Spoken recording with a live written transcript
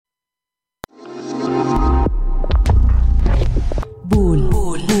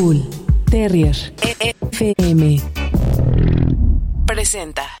Terrier FM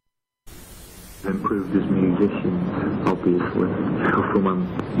presenta. Improved as musicians, obviously. From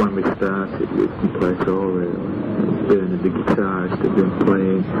when we started, we can play it all really. Bernard, the guitarist, had been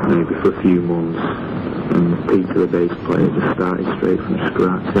playing maybe for a few months, and Peter, the bass player, just started straight from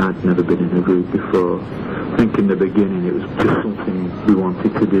scratch. I'd never been in a group before. I think in the beginning it was just something we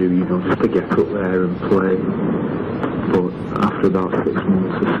wanted to do, you know, just to get up there and play. But after about 6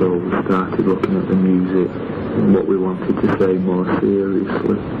 months or so, we started looking at the music and what we wanted to say more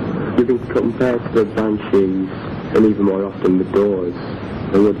seriously. You've been compared to the Banshees and even more often the Doors.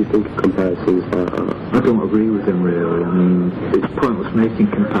 And what do you think of comparisons like that? I don't agree with them really. I mean, it's pointless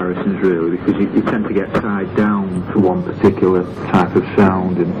making comparisons really, because you tend to get tied down to one particular type of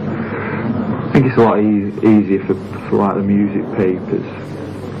sound, and I think it's a lot easier for like the music papers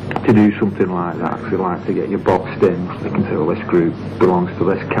to do something like that, because they like to get you boxed in. They can say, well, this group belongs to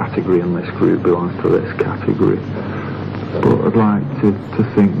this category and this group belongs to this category. But I'd like to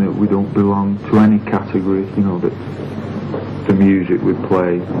think that we don't belong to any category, you know, that the music we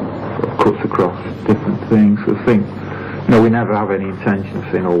play sort of cuts across different things. So I think, you know, we never have any intention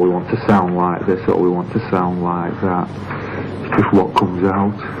of saying, oh, we want to sound like this or we want to sound like that. It's just what comes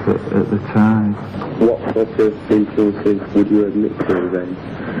out at the time. What sort of influences would you admit to then?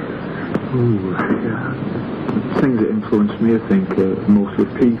 Ooh, yeah. Things that influenced me, I think, are mostly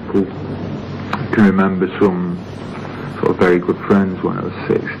people. I can remember some sort of very good friends when I was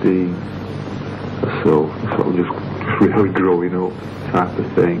 16 or so, sort of just really growing up type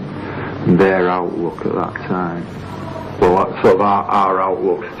of thing, and their outlook at that time. Well, that sort of our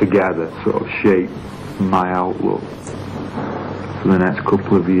outlooks together sort of shaped my outlook for the next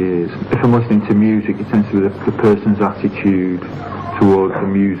couple of years. If I'm listening to music, it tends to be the person's attitude towards the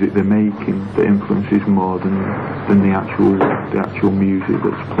music they're making that influences more than the actual music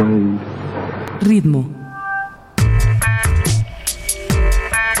that's played. Ritmo.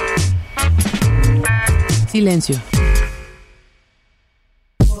 Silencio.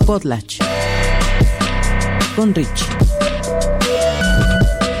 Potlatch. Con Rich.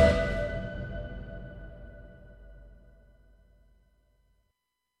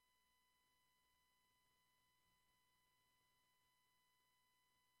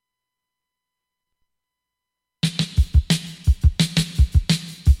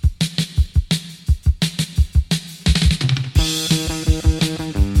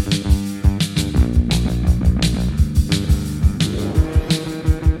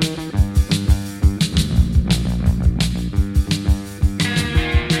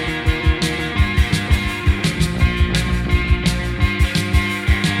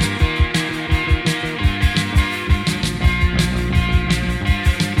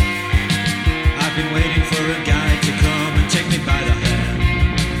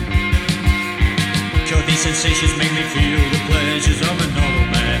 Sensations make me feel the pleasures of a normal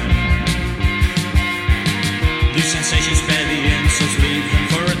man. These sensations spare the insults, leave them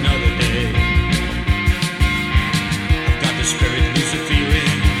for another day. I've got the spirit, lose the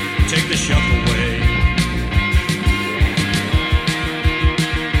feeling, take the shock away.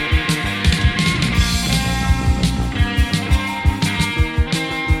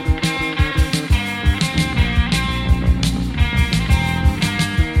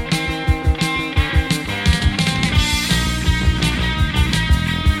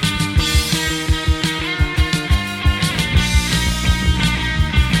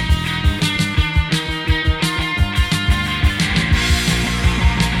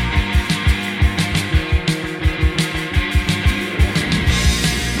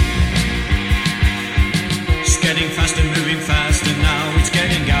 Faster, moving faster, now it's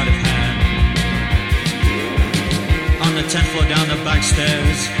getting out of hand. On the 10th floor, down the back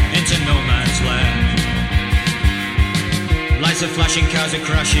stairs, into no man's land. Lights are flashing, cars are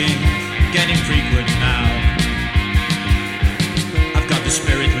crashing, getting frequent now. I've got the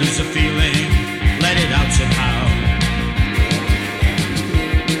spirit, lose the feeling, let it out somehow.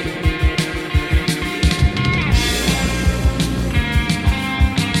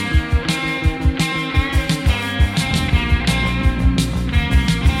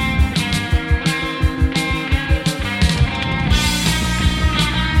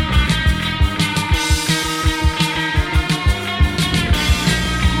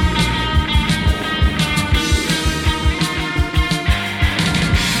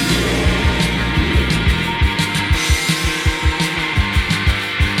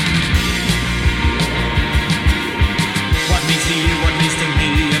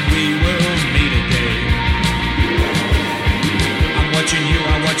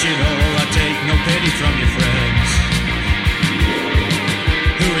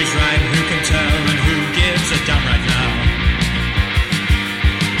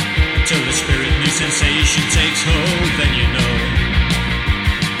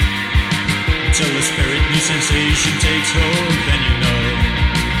 Till the spirit new sensation takes hold, then you know.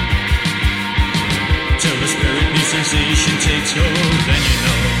 Till the spirit new sensation takes hold, then you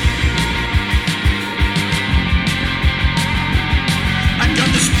know. I got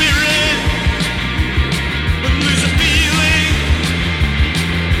the spirit, but lose a feeling.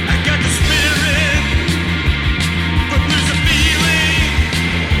 I got the spirit, but lose a feeling.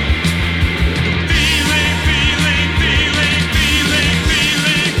 Feeling, feeling, feeling, feeling,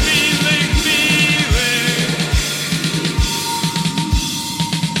 feeling, feeling, feeling.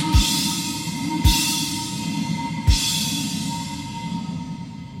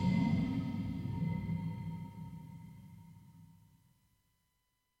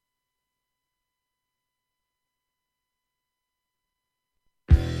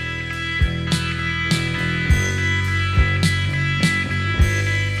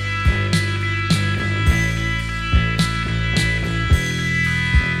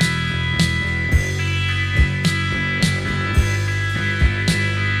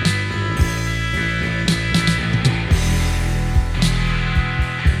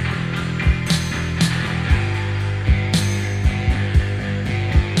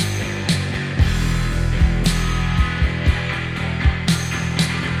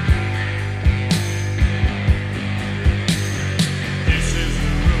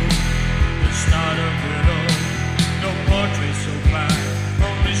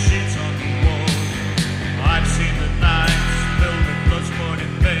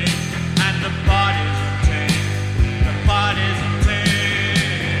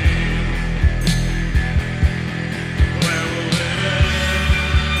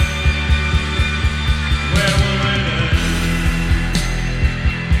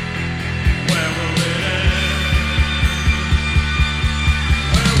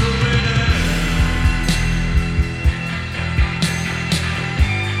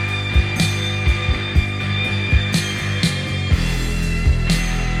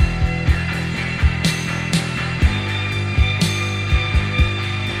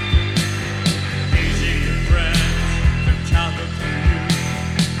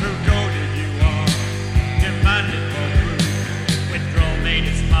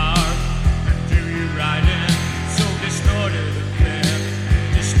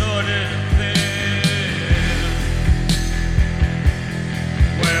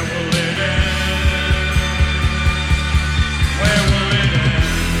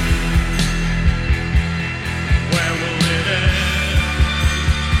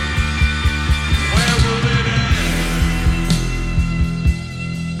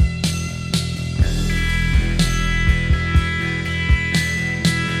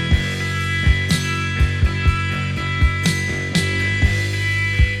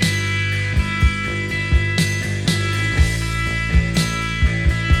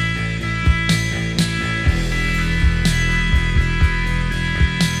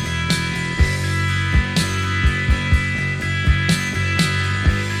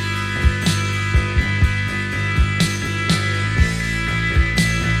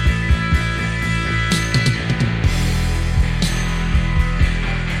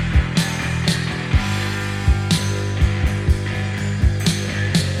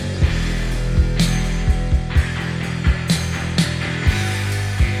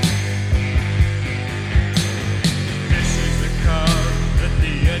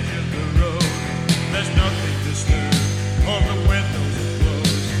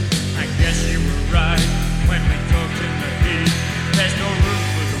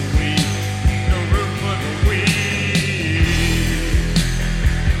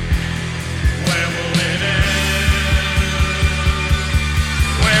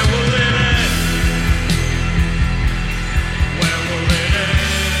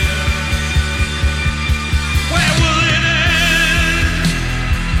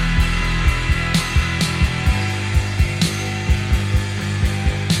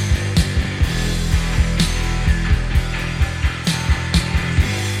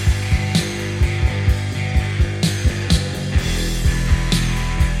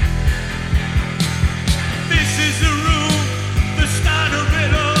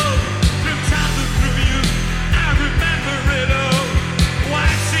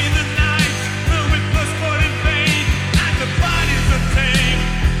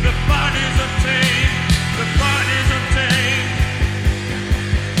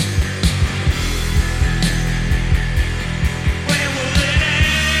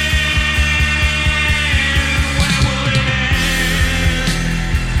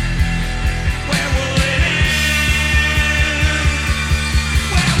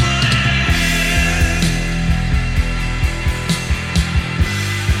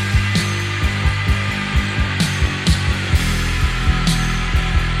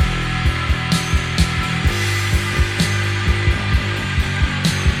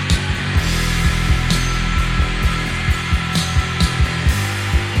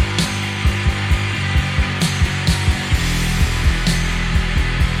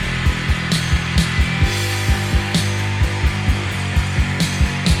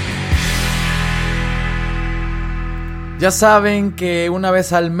 Ya saben que una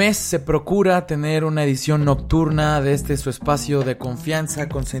vez al mes se procura tener una edición nocturna de su espacio de confianza,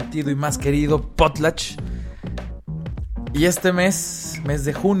 consentido y más querido, Potlatch. Y este mes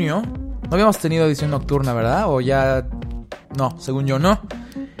de junio, no habíamos tenido edición nocturna, ¿verdad? O ya... no, según yo no.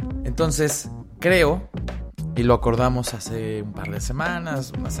 Entonces, creo, y lo acordamos hace un par de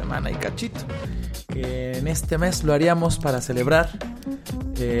semanas, una semana y cachito, que en este mes lo haríamos para celebrar...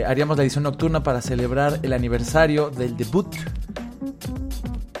 haríamos la edición nocturna para celebrar el aniversario del debut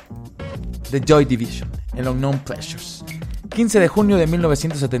de Joy Division, el Unknown Pleasures. 15 de junio de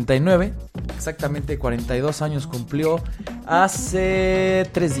 1979, exactamente 42 años cumplió hace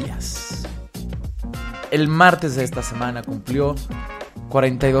 3 días. El martes de esta semana cumplió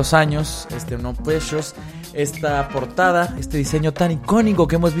 42 años Unknown Pleasures. Esta portada, este diseño tan icónico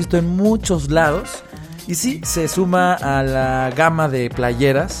que hemos visto en muchos lados. Y sí, se suma a la gama de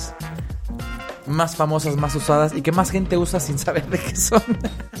playeras más famosas, más usadas y que más gente usa sin saber de qué son.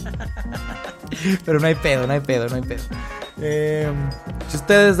 Pero no hay pedo. Si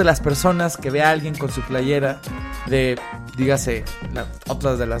usted es de las personas que ve a alguien con su playera de, dígase,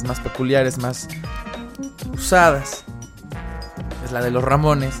 otras de las más peculiares, más usadas, es la de los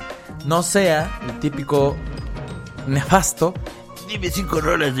Ramones, no sea el típico nefasto, dime 5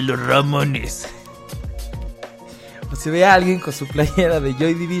 rolas de los Ramones. O si ve a alguien con su playera de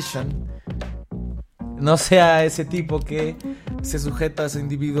Joy Division, no sea ese tipo que se sujeta a ese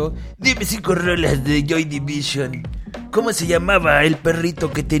individuo. Dime 5 rolas de Joy Division. ¿Cómo se llamaba el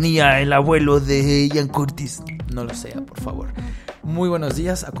perrito que tenía el abuelo de Ian Curtis? No lo sea, por favor. Muy buenos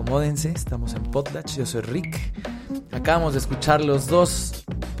días, acomódense, estamos en Potlatch, yo soy Rick. Acabamos de escuchar los 2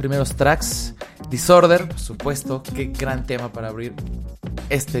 primeros tracks. Disorder, por supuesto, qué gran tema para abrir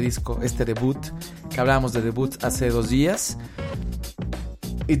este disco, este debut, que hablábamos de debut hace 2 días.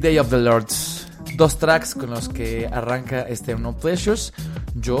 Y Day of the Lords, 2 tracks con los que arranca Unknown Pleasures.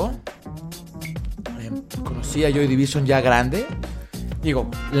 Yo conocí a Joy Division ya grande. Digo,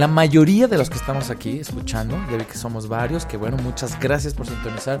 la mayoría de los que estamos aquí escuchando, ya vi que somos varios, que bueno, muchas gracias por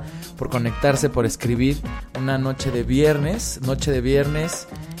sintonizar, por conectarse, por escribir una noche de viernes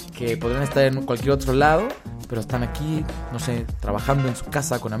que podrían estar en cualquier otro lado, pero están aquí, no sé, trabajando en su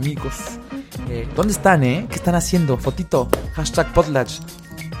casa con amigos. ¿Dónde están, ¿Qué están haciendo? Fotito, hashtag Potlatch.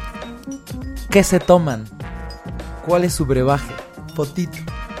 ¿Qué se toman? ¿Cuál es su brebaje? Fotito.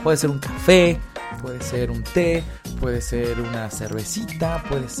 Puede ser un café, puede ser un té, puede ser una cervecita,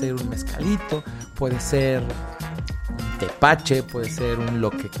 puede ser un mezcalito, puede ser un tepache, puede ser un lo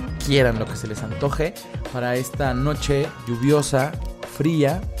que quieran, lo que se les antoje para esta noche lluviosa,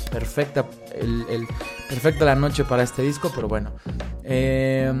 fría, perfecta, perfecta la noche para este disco. Pero bueno,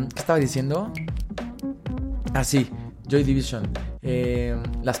 ¿qué estaba diciendo? Ah, sí, Joy Division,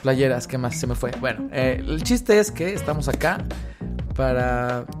 las playeras, ¿qué más se me fue? Bueno, el chiste es que estamos acá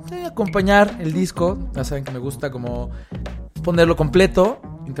para acompañar el disco. Ya saben que me gusta como ponerlo completo,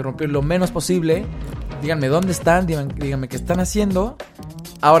 interrumpir lo menos posible. Díganme dónde están, díganme qué están haciendo.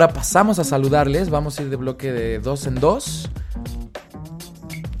 Ahora pasamos a saludarles, vamos a ir de bloque de 2 en 2.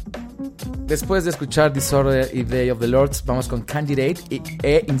 Después de escuchar Disorder y Day of the Lords, vamos con Candidate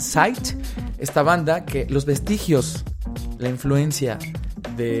e Insight, esta banda que los vestigios, la influencia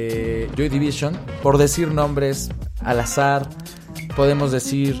de Joy Division, por decir nombres al azar, podemos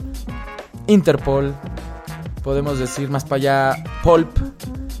decir Interpol, podemos decir más para allá Pulp,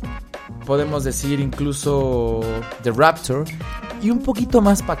 podemos decir incluso The Rapture, y un poquito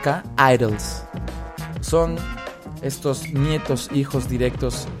más para acá Idols. Son estos nietos, hijos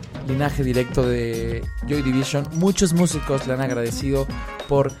directos, linaje directo de Joy Division. Muchos músicos le han agradecido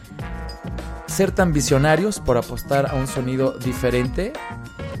por ser tan visionarios, por apostar a un sonido diferente,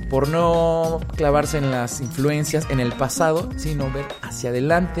 por no clavarse en las influencias en el pasado, sino ver hacia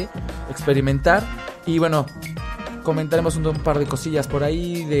adelante, experimentar. Y bueno, comentaremos un par de cosillas por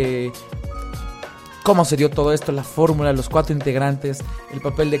ahí de cómo se dio todo esto, la fórmula, los 4 integrantes, el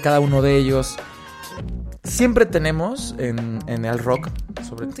papel de cada uno de ellos. Siempre tenemos en el rock,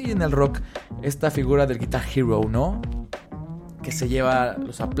 en el rock, esta figura del Guitar Hero, ¿no? Que se lleva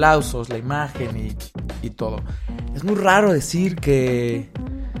los aplausos, la imagen y todo. Es muy raro decir que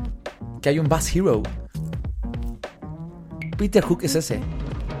hay un Bass Hero. Peter Hook es ese.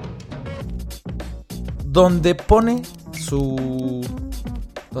 Donde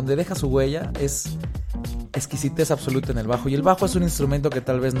deja su huella es exquisitez absoluta en el bajo. Y el bajo es un instrumento que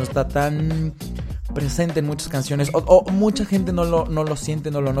tal vez no está tan presente en muchas canciones, o mucha gente no lo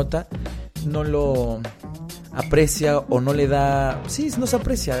siente, no lo nota, no lo aprecia o no le da... Sí, no se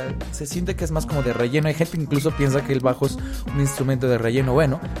aprecia, se siente que es más como de relleno. Hay gente que incluso piensa que el bajo es un instrumento de relleno.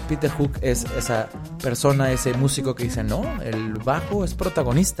 Bueno, Peter Hook es esa persona, ese músico que dice, no, el bajo es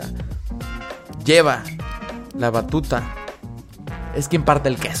protagonista, lleva la batuta, es quien parte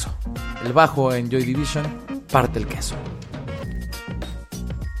el queso. El bajo en Joy Division parte el queso.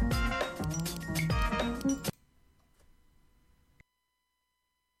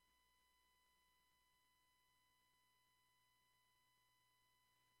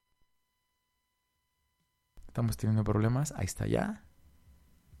 Estamos teniendo problemas. Ahí está ya.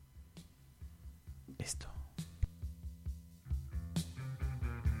 Listo.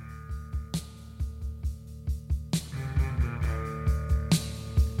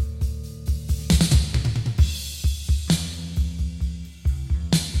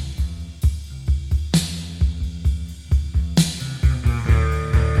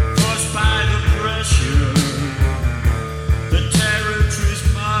 Forced by the pressure, the territory's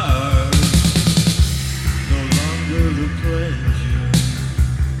marked. No longer the pleasure.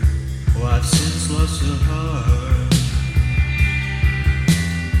 Oh, I've since lost the heart.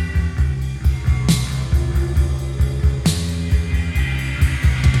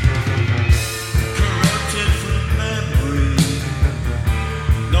 Corrupted from memory,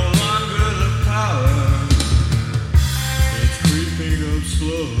 no longer the power. It's creeping up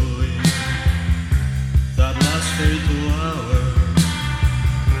slowly, that last fatal hour.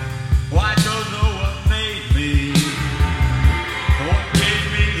 Oh, I don't know what made me, what gave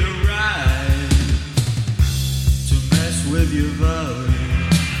me the right to mess with your value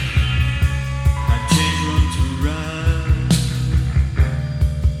and change wrong to right.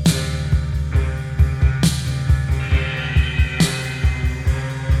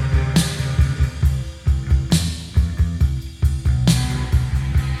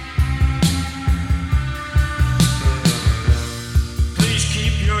 Please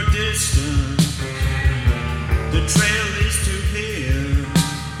keep your distance. The trail leads to here.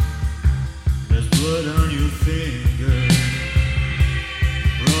 There's blood on your finger,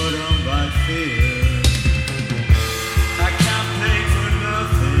 brought on by fear. I can't pay for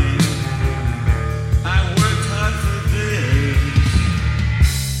nothing. I worked hard for this.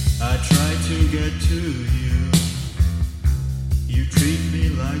 I try to get to you. You treat me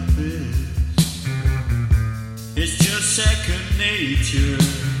like this. It's just second nature.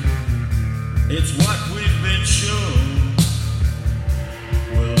 It's what we've been shown.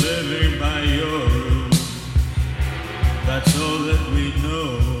 We're living by your rules. That's all that we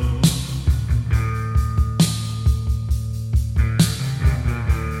know.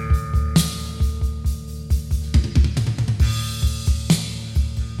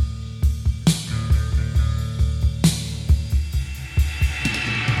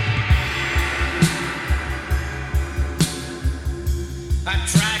 I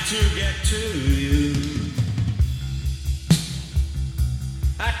try to get to you.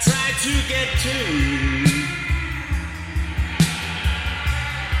 I try to get to you.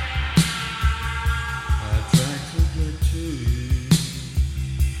 I try to get to you.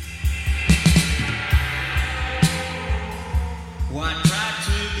 Oh, I try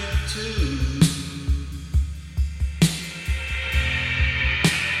to get to you.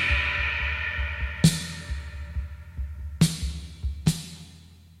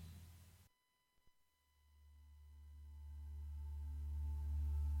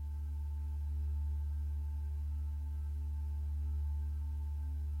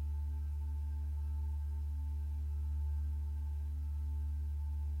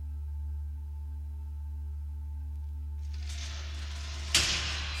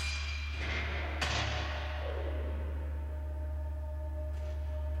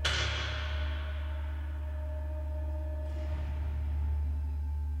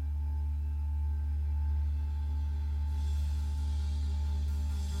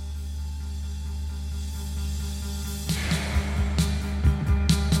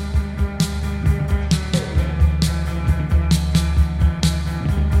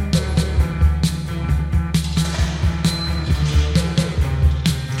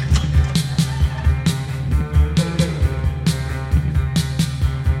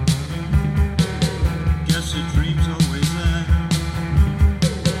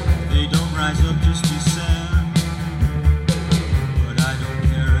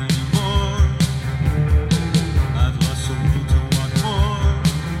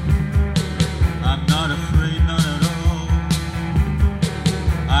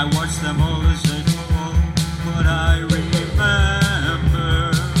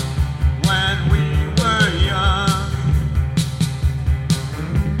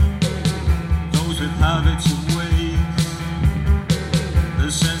 have its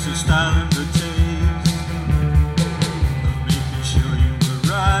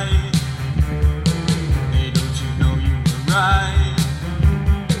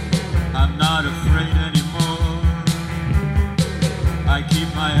not afraid anymore. I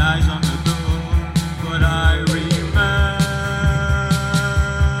keep my eyes on the door, but I remember.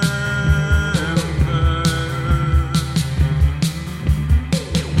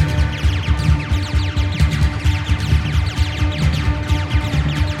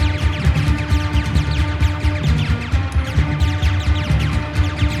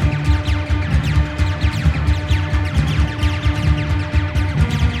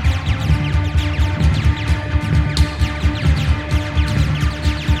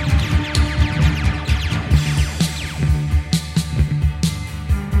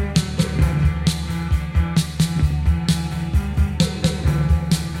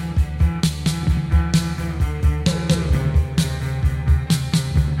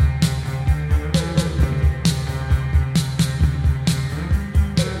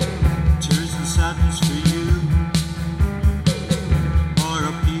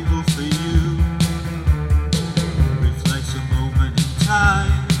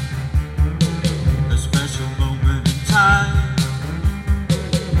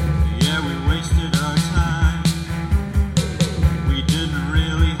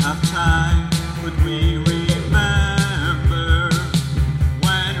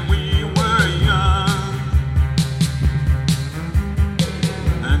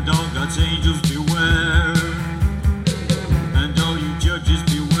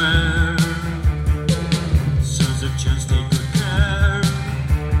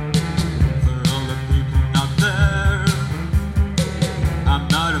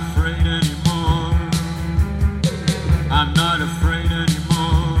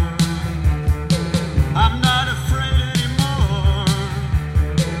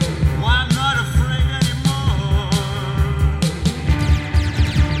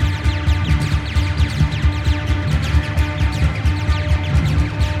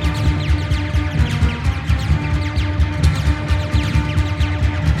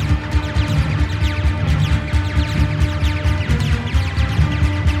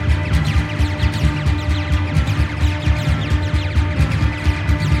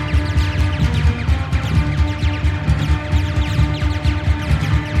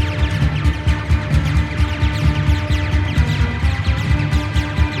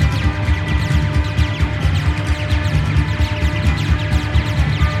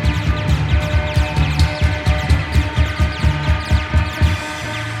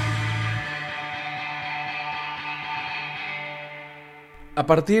 A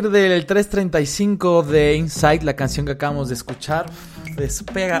partir del 3:35 de Inside, la canción que acabamos de escuchar,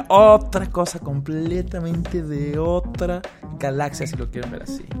 despega otra cosa completamente de otra galaxia, si lo quieren ver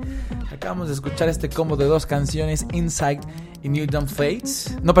así. Acabamos de escuchar este combo de dos canciones, Inside y New Dawn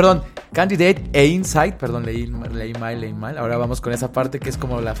Fades. No, perdón, Candidate e Inside. Perdón, leí mal. Ahora vamos con esa parte que es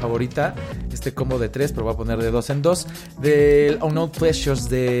como la favorita. Este combo de 3, pero voy a poner de 2 en 2. Del Unknown Pleasures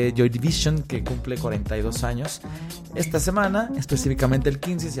de Joy Division, que cumple 42 años. Esta semana, específicamente el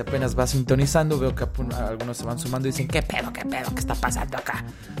 15, si apenas va sintonizando, veo que algunos se van sumando y dicen, ¿qué pedo? ¿Qué está pasando acá?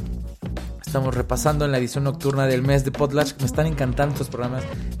 Estamos repasando en la edición nocturna del mes de Potlatch. Me están encantando estos programas.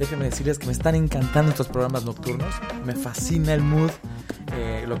 Déjenme decirles que me están encantando estos programas nocturnos. Me fascina el mood,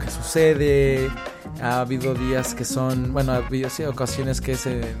 lo que sucede. Ha habido días que son, bueno, ha habido sí, ocasiones que es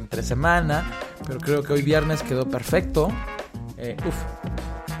entre semana, pero creo que hoy viernes quedó perfecto.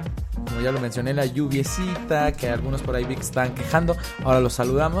 Como ya lo mencioné, la lluviecita, que algunos por ahí vi que están quejando. Ahora los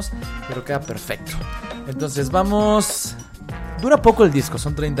saludamos, pero queda perfecto. Entonces vamos... Dura poco el disco,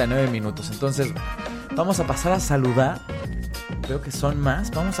 son 39 minutos. Entonces vamos a pasar a saludar. Creo que son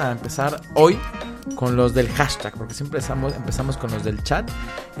más. Vamos a empezar hoy con los del hashtag, porque siempre empezamos con los del chat.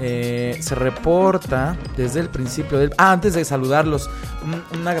 Se reporta desde el principio del... antes de saludarlos,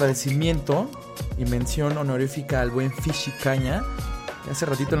 un agradecimiento y mención honorífica al buen Fishy Caña. Hace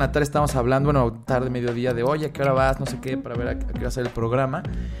ratito en la tarde estábamos hablando, bueno, tarde, mediodía, de oye, ¿a qué hora vas? No sé qué, para ver a qué va a ser el programa.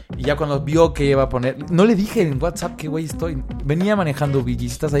 Y ya cuando vio que iba a poner... No le dije en WhatsApp qué güey estoy. Venía manejando, Vigi,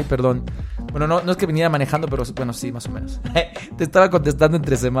 si estás ahí, perdón. Bueno, no es que viniera manejando, pero bueno, sí, más o menos. Te estaba contestando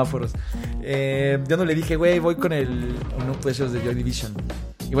entre semáforos. Yo no le dije, güey, voy con el Unknown Pleasures de Joy Division.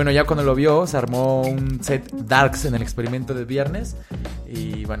 Y bueno, ya cuando lo vio, se armó un set Darks en el experimento de viernes.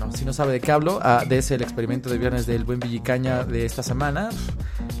 Y bueno, si no sabe de qué hablo, de ese el experimento de viernes del buen Villicaña de esta semana,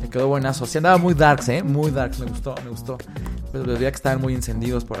 me quedó buenazo. Sí, andaba muy darks, muy darks, me gustó. Pues los veía que estaban muy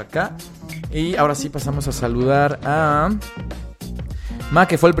encendidos por acá. Y ahora sí pasamos a saludar a Ma,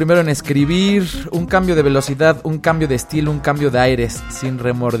 que fue el primero en escribir: un cambio de velocidad, un cambio de estilo, un cambio de aires, sin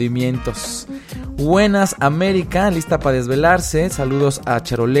remordimientos. Buenas, América, lista para desvelarse. Saludos a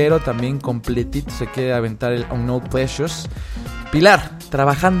Cherolero, también completito se quiere aventar el Unknown Pleasures. Pilar,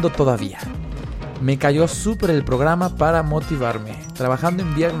 trabajando todavía. Me cayó súper el programa para motivarme. Trabajando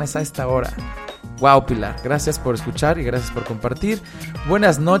en viernes a esta hora. Wow, Pilar, gracias por escuchar y gracias por compartir.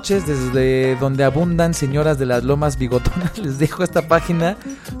 Buenas noches desde donde abundan señoras de las lomas bigotonas. Les dejo esta página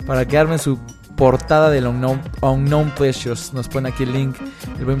para que armen su portada del Unknown Pleasures. Nos pone aquí el link,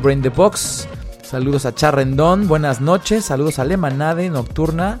 el buen Brain the Box. Saludos a Charrendón, buenas noches. Saludos a Lemanade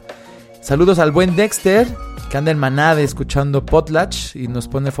Nocturna. Saludos al buen Dexter, que anda en Manade escuchando Potlatch y nos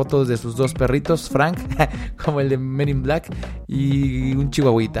pone fotos de sus dos perritos, Frank, como el de Men in Black, y un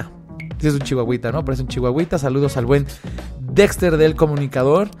chihuahuita. Sí, es un chihuahuita, ¿no? Parece un chihuahuita. Saludos al buen Dexter del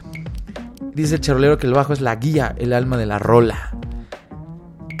Comunicador. Dice el charolero que el bajo es la guía, el alma de la rola.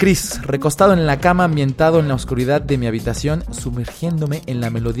 Chris, recostado en la cama, ambientado en la oscuridad de mi habitación, sumergiéndome en la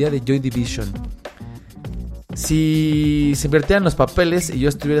melodía de Joy Division. Si se invirtieran los papeles y yo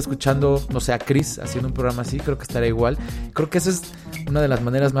estuviera escuchando, no sé, a Chris haciendo un programa así, creo que estaría igual. Creo que esa es una de las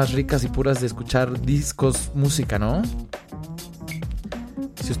maneras más ricas y puras de escuchar discos, música, ¿no?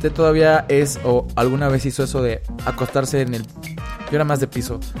 Si usted todavía es o alguna vez hizo eso de acostarse en el... Yo era más de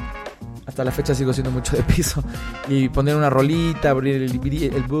piso. Hasta la fecha sigo siendo mucho de piso. Y poner una rolita, abrir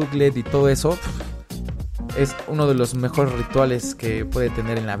el booklet y todo eso. Es uno de los mejores rituales que puede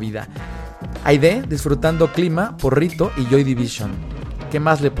tener en la vida. Aide, disfrutando clima, porrito y Joy Division. ¿Qué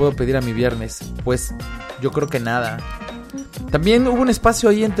más le puedo pedir a mi viernes? Pues yo creo que nada. También hubo un espacio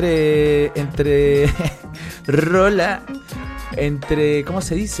ahí entre rola, entre, ¿cómo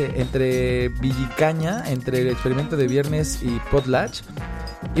se dice? Entre Villicaña, entre el experimento de viernes y Potlatch.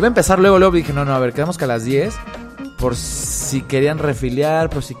 Iba a empezar luego dije, no, a ver, quedamos que a las 10, por si querían refiliar,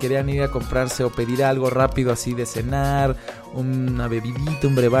 por si querían ir a comprarse o pedir algo rápido así de cenar, una bebidita,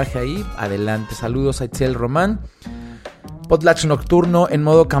 un brebaje ahí, adelante. Saludos a Itzel Román. Potlatch nocturno en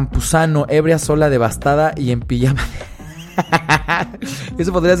modo campusano, ebria, sola, devastada y en pijama.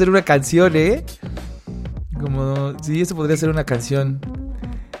 Eso podría ser una canción, ¿eh? Sí, eso podría ser una canción.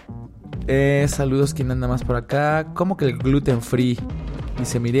 Saludos, ¿quién anda más por acá? ¿Cómo que el gluten free?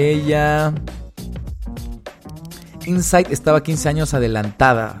 Dice Mireya. Insight estaba 15 años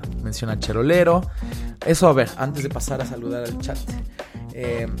adelantada, menciona Cherolero. Eso, a ver, antes de pasar a saludar al chat.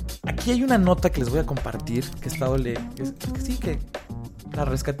 Aquí hay una nota que les voy a compartir, que he estado que la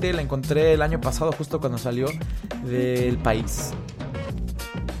rescaté, la encontré el año pasado, justo cuando salió del País.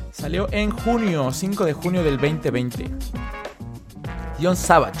 Salió en junio, 5 de junio del 2020. Jon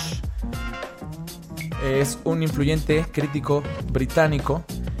Savage es un influyente crítico británico.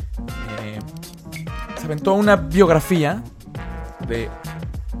 Se aventó una biografía de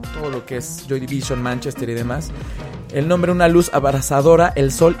todo lo que es Joy Division, Manchester y demás. El nombre: Una luz abrasadora,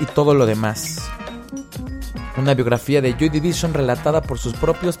 el sol y todo lo demás. Una biografía de Joy Division relatada por sus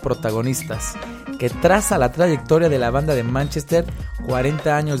propios protagonistas, que traza la trayectoria de la banda de Manchester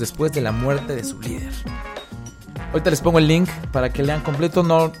 40 años después de la muerte de su líder. Ahorita les pongo el link para que lean completo,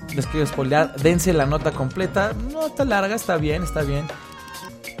 no les quiero spoilear, dense la nota completa, no está larga, está bien.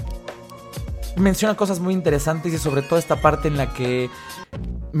 Menciona cosas muy interesantes y sobre todo esta parte en la que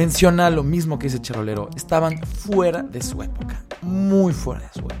menciona lo mismo que dice Cherolero. Estaban fuera de su época, muy fuera de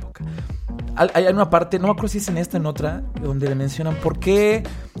su época. Hay una parte, no me acuerdo si es en esta o en otra, donde le mencionan por qué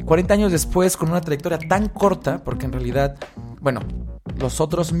 40 años después, con una trayectoria tan corta, porque en realidad, bueno, los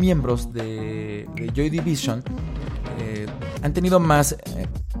otros miembros de Joy Division han tenido más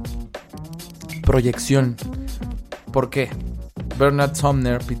proyección. ¿Por qué? Bernard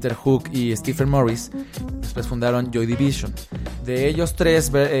Sumner, Peter Hook y Stephen Morris después fundaron Joy Division. De ellos tres,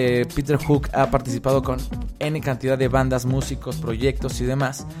 Peter Hook ha participado con N cantidad de bandas, músicos, proyectos y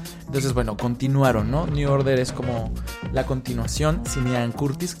demás. Entonces, bueno, continuaron, ¿no? New Order es como la continuación sin Ian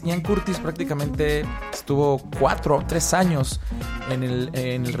Curtis. Ian Curtis prácticamente estuvo 4 o 3 años en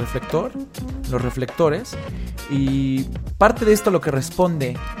el reflector, los reflectores. Y parte de esto lo que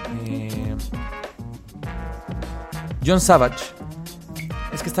responde Jon Savage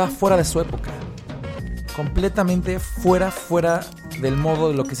es que estaba fuera de su época. Completamente fuera del modo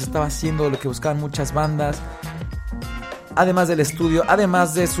de lo que se estaba haciendo, de lo que buscaban muchas bandas. Además del estudio,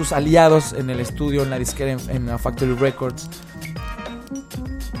 además de sus aliados en el estudio, en la disquera, en Factory Records.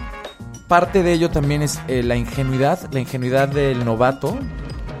 Parte de ello también es la ingenuidad del novato.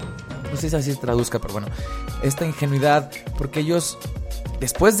 No sé si así se traduzca, pero bueno, esta ingenuidad, porque ellos,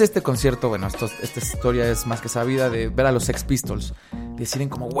 después de este concierto, bueno, esta historia es más que sabida, de ver a los Sex Pistols, deciden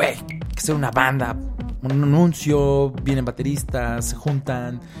como, güey, hay que ser una banda, un anuncio, vienen bateristas, se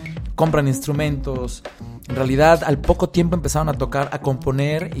juntan, compran instrumentos. En realidad, al poco tiempo empezaron a tocar, a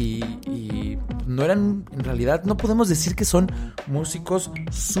componer y no eran, en realidad, no podemos decir que son músicos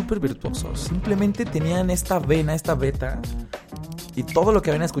súper virtuosos. Simplemente tenían esta vena, esta beta y todo lo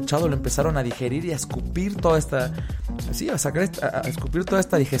que habían escuchado lo empezaron a digerir y a escupir toda esta... Sí, a escupir toda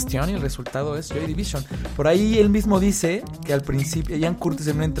esta digestión, y el resultado es Joy Division. Por ahí él mismo dice que al principio, Ian Curtis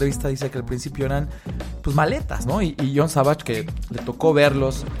en una entrevista dice que al principio eran pues maletas, ¿no? Y John Savage, que le tocó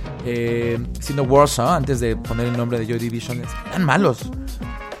verlos siendo Warsaw, antes de poner el nombre de Joy Division, eran malos.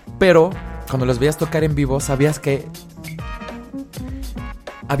 Pero cuando los veías tocar en vivo, sabías que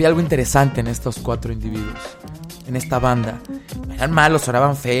había algo interesante en estos 4 individuos, en esta banda. Eran malos,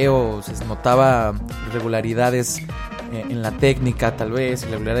 sonaban feos, se notaba irregularidades en la técnica, tal vez,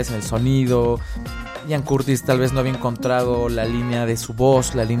 irregularidades en el sonido. Ian Curtis tal vez no había encontrado la línea de su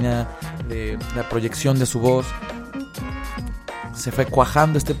voz, la línea de la proyección de su voz. Se fue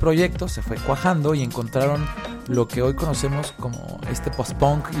cuajando este proyecto, se fue cuajando y encontraron lo que hoy conocemos como este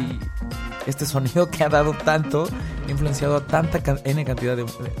post-punk y este sonido que ha dado tanto, ha influenciado a tanta N cantidad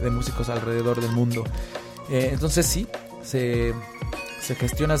de músicos alrededor del mundo. Entonces sí, se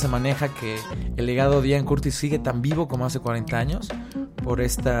gestiona, se maneja que el legado de Ian Curtis sigue tan vivo como hace 40 años por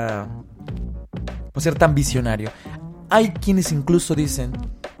ser tan visionario. Hay quienes incluso dicen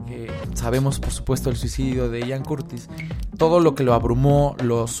que sabemos por supuesto el suicidio de Ian Curtis, todo lo que lo abrumó,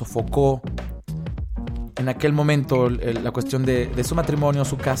 lo sofocó en aquel momento, la cuestión de su matrimonio,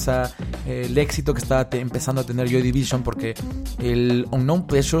 su casa, el éxito que estaba empezando a tener Joy Division, porque el Unknown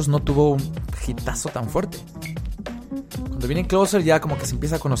Pleasures no tuvo un hitazo tan fuerte. Cuando viene Closer ya como que se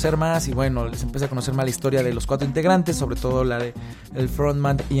empieza a conocer más, y bueno, les empieza a conocer más la historia de los 4 integrantes, sobre todo la de el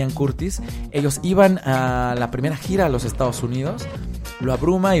frontman Ian Curtis. Ellos iban a la primera gira a los Estados Unidos, lo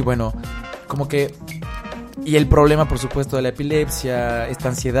abruma y bueno, como que... Y el problema, por supuesto, de la epilepsia, esta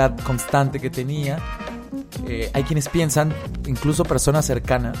ansiedad constante que tenía. Hay quienes piensan, incluso personas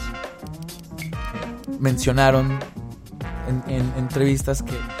cercanas, mencionaron en entrevistas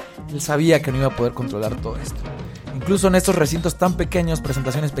que él sabía que no iba a poder controlar todo esto. Incluso en estos recintos tan pequeños,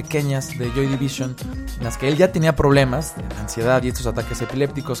 presentaciones pequeñas de Joy Division, en las que él ya tenía problemas de ansiedad y estos ataques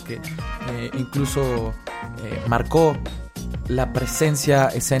epilépticos que incluso marcó la presencia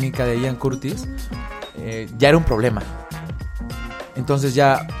escénica de Ian Curtis, ya era un problema. Entonces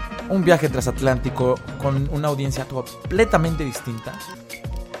ya un viaje transatlántico con una audiencia completamente distinta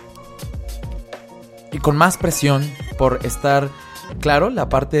y con más presión por estar, claro, la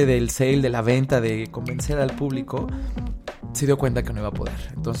parte del sale, de la venta, de convencer al público, se dio cuenta que no iba a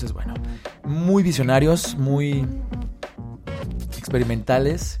poder. Entonces, bueno, muy visionarios, muy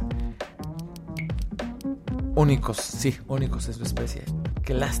experimentales, únicos en su especie.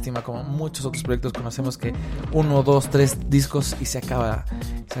 Qué lástima, como muchos otros proyectos conocemos, que 1, 2, 3 discos y se acaba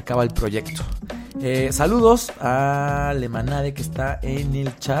el proyecto. Saludos a Lemanade, que está en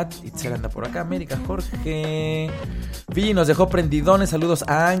el chat. Itzel anda por acá, América, Jorge Vi nos dejó prendidones. Saludos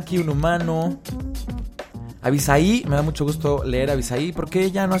a Anki, un humano. Avisaí, me da mucho gusto leer a Avisaí. ¿Por qué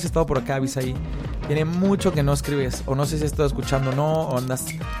ya no has estado por acá, Avisaí? Tiene mucho que no escribes, o no sé si estás escuchando o no, o andas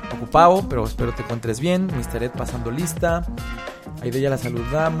ocupado, pero espero te encuentres bien. Mr. Ed pasando lista. Aide ya la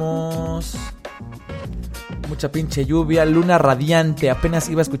saludamos. Mucha pinche lluvia. Luna radiante. Apenas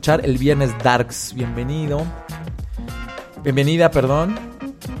iba a escuchar el viernes Darks. Bienvenida, perdón.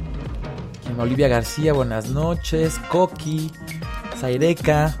 Olivia García, buenas noches. Coqui,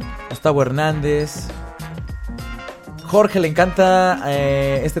 Zaireka, Gustavo Hernández. Jorge, le encanta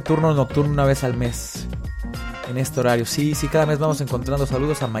este turno nocturno una vez al mes, en este horario. Sí, cada mes vamos encontrando.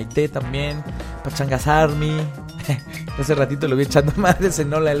 Saludos a Maite también, Pachangas Army. Hace ratito lo vi echando madres en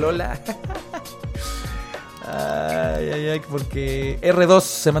Lola Lola. Ay, porque R2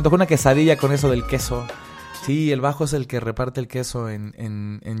 se me antojó una quesadilla con eso del queso. Sí, el bajo es el que reparte el queso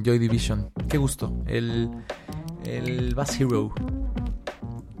en Joy Division. Qué gusto. El Bass Hero.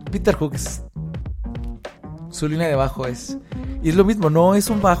 Peter Hook es... Su línea de bajo es... Y es lo mismo, no es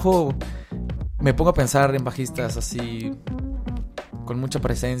un bajo... Me pongo a pensar en bajistas así... Con mucha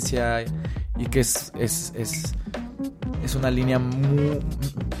presencia. Y que es una línea muy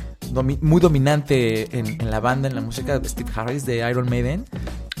dominante en la banda, en la música de Steve Harris de Iron Maiden.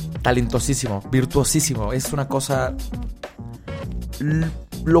 Talentosísimo, virtuosísimo. Es una cosa...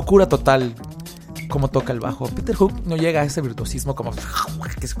 locura total cómo toca el bajo. Peter Hook no llega a ese virtuosismo como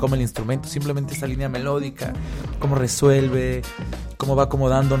que se come el instrumento, simplemente esa línea melódica, cómo resuelve, cómo va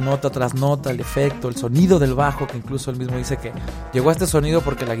acomodando nota tras nota, el efecto, el sonido del bajo, que incluso él mismo dice que llegó a este sonido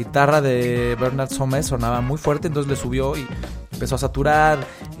porque la guitarra de Bernard Somers sonaba muy fuerte, entonces le subió y empezó a saturar,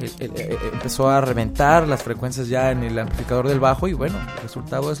 empezó a reventar las frecuencias ya en el amplificador del bajo, y bueno, el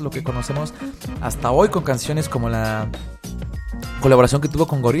resultado es lo que conocemos hasta hoy con canciones como la colaboración que tuvo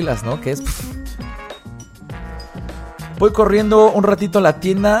con Gorillaz, ¿no? Que es... Voy corriendo un ratito a la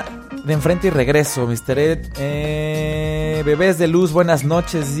tienda de enfrente y regreso, Mr. Ed. Bebés de Luz, buenas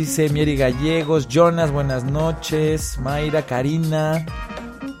noches, dice Mieri Gallegos. Jonas, buenas noches. Mayra, Karina.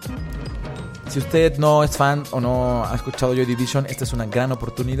 Si usted no es fan o no ha escuchado Joy Division, esta es una gran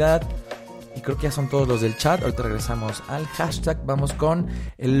oportunidad. Y creo que ya son todos los del chat. Ahorita regresamos al hashtag. Vamos con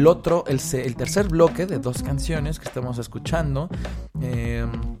el tercer bloque de 2 canciones que estamos escuchando.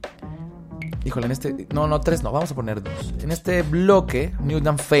 Híjole, en este... No, 3 no, vamos a poner 2. En este bloque, New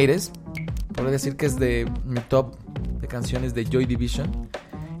Damn Fades, podría decir que es de mi top de canciones de Joy Division.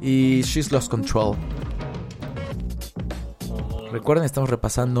 Y She's Lost Control. Recuerden, estamos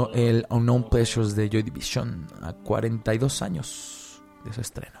repasando el Unknown Pleasures de Joy Division a 42 años de su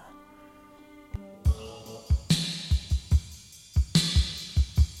estreno.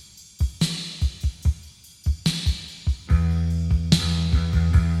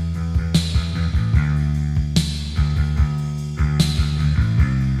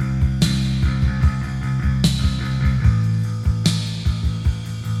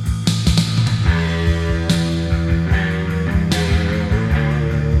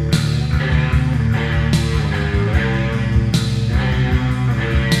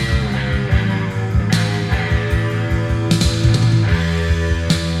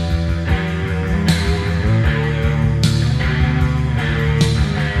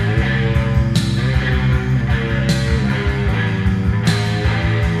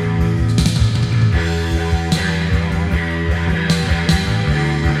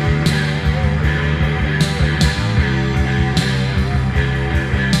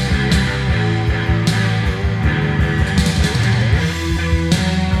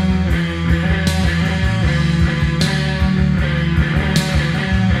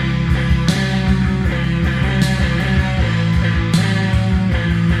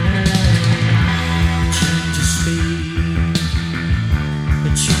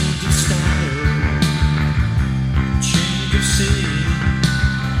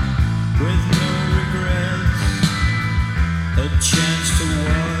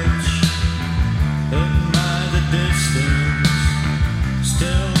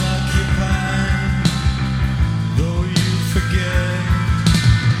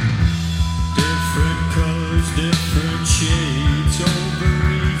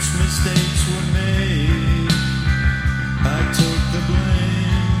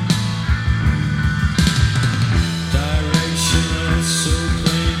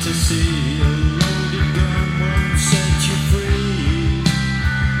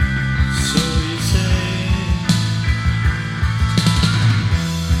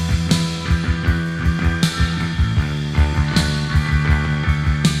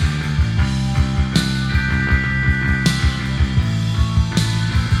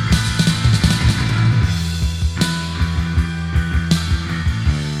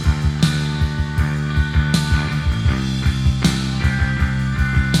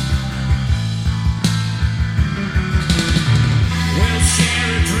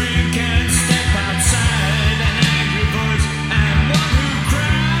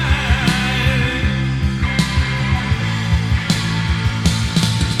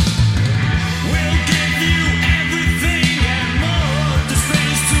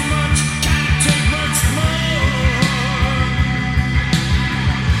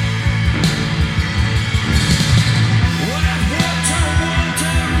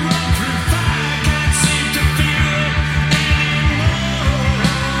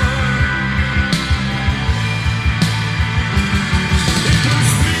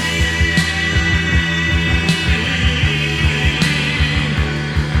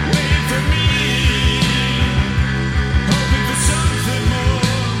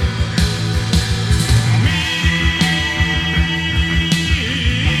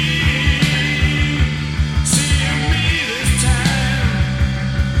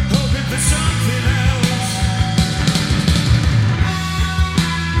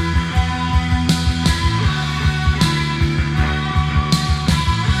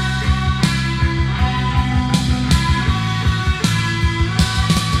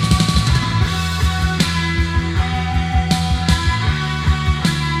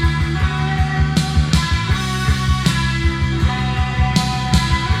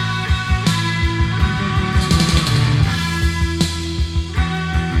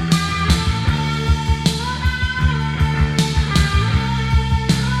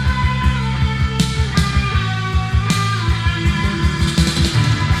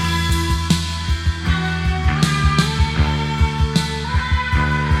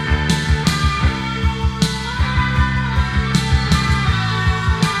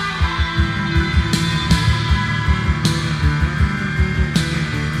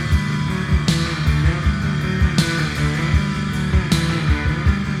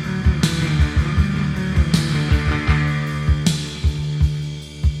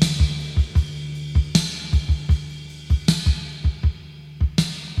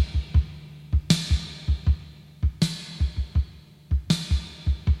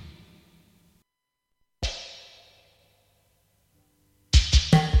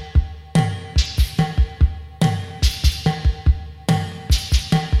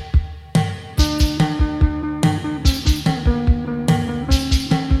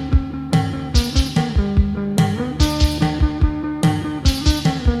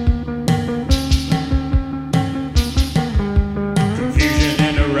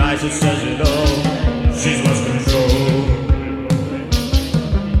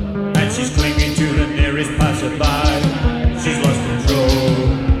 survive. She's lost control,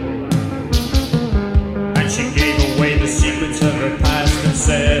 and she gave away the secrets of her past and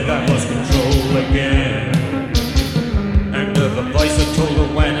said, I've lost control again. And to the voice that told her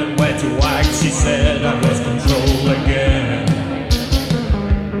when and where to act, she said, I've lost control again.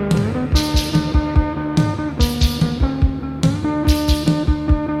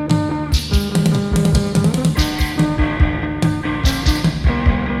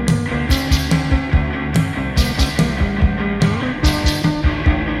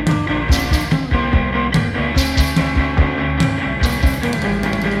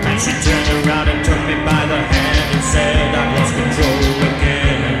 She turned around and took me by the hand and said, I've lost control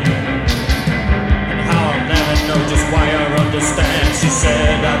again. And how I'll never know just why or understand. She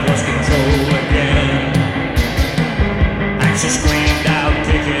said, I've lost control again. And she screamed out,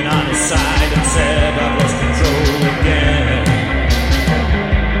 kicking on her side, and said, I've lost control again.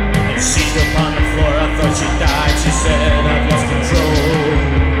 And seized upon the floor, I thought she died. She said, I've lost control.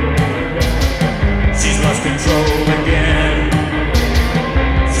 She's lost control again.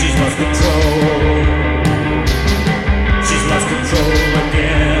 She's lost control. She's lost control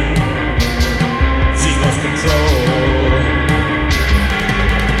again. She's lost control.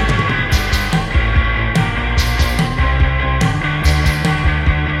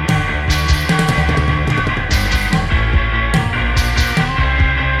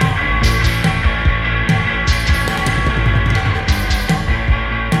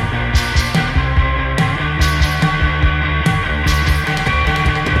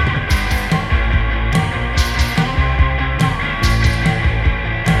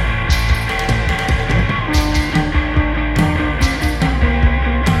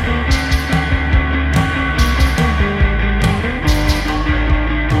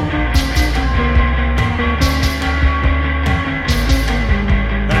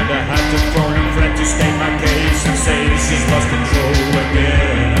 She's lost control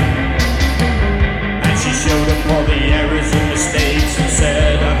again. And she showed up all the errors and mistakes and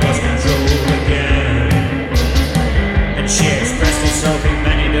said, I've lost control again. And she expressed herself in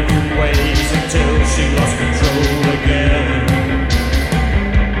many different ways until she lost control again.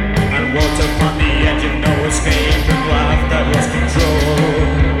 And walked upon the edge of no escape and laughed, I've lost control.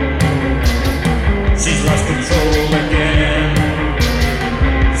 She's lost control again.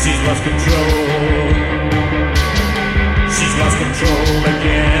 She's lost control. She's lost control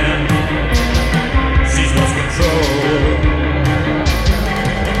again. She's lost control.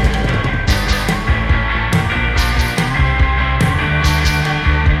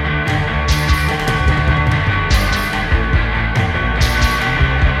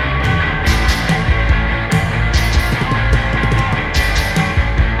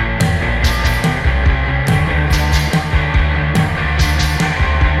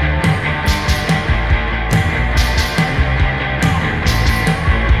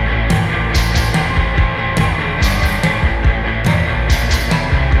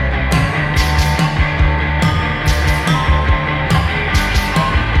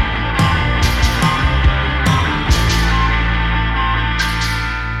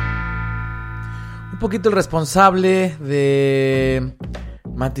 Un poquito el responsable de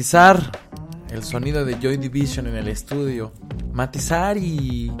matizar el sonido de Joy Division en el estudio. Matizar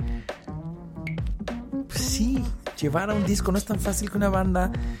y... pues sí, llevar a un disco. No es tan fácil que una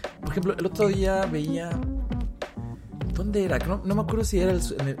banda... Por ejemplo, el otro día veía... ¿dónde era? No me acuerdo si era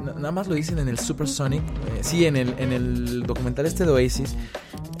nada más lo dicen en el Supersonic. Sí, en el documental este de Oasis.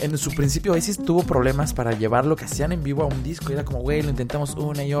 En su principio Oasis tuvo problemas para llevar lo que hacían en vivo a un disco. Era como, güey, lo intentamos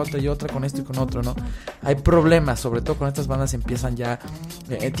una y otra con esto y con otro, ¿no? Hay problemas, sobre todo con estas bandas empiezan ya...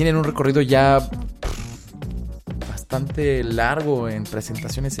 tienen un recorrido ya bastante largo en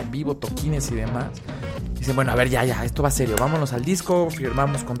presentaciones en vivo, toquines y demás. Dicen, bueno, a ver, ya, esto va serio. Vámonos al disco,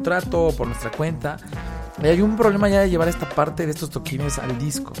 firmamos contrato por nuestra cuenta. Y hay un problema ya de llevar esta parte de estos toquines al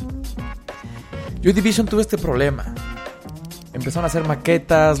disco. Joy Division tuvo este problema. Empezaron a hacer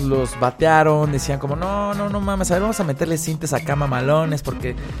maquetas, los batearon, decían como, no mames, a ver, vamos a meterle cintes acá mamalones,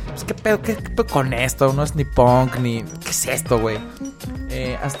 porque, pues, ¿qué pedo con esto? No es ni punk, ni... ¿qué es esto, güey?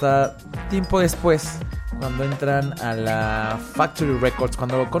 Hasta tiempo después, cuando entran a la Factory Records,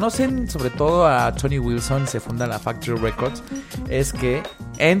 cuando lo conocen, sobre todo a Tony Wilson, se funda la Factory Records, es que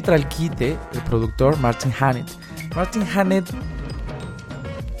entra al quite el productor Martin Hannett. Martin Hannett,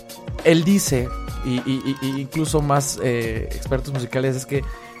 él dice... Y incluso más expertos musicales, es que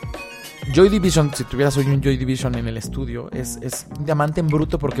Joy Division, si tuvieras hoy un Joy Division en el estudio, es un diamante en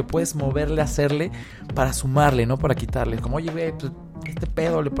bruto, porque puedes moverle, hacerle para sumarle, no para quitarle. Como, oye, güey, pues este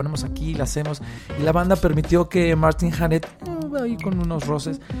pedo le ponemos aquí, lo hacemos. Y la banda permitió que Martin Hannett ahí con unos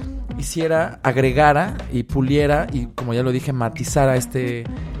roces, hiciera, agregara y puliera y, como ya lo dije, matizara este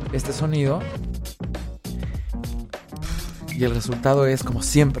sonido. Y el resultado es, como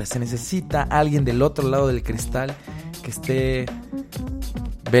siempre, se necesita alguien del otro lado del cristal que esté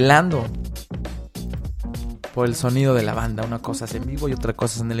velando por el sonido de la banda. Una cosa es en vivo y otra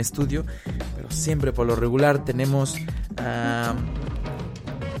cosa es en el estudio, pero siempre por lo regular tenemos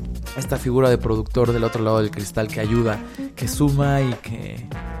esta figura de productor del otro lado del cristal que ayuda, que suma y que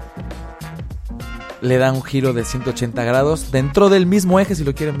le da un giro de 180 grados dentro del mismo eje, si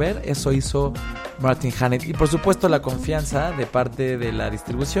lo quieren ver. Eso hizo Martin Hannett. Y por supuesto la confianza de parte de la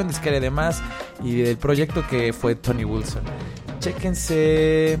distribución disquera y demás, y del proyecto, que fue Tony Wilson.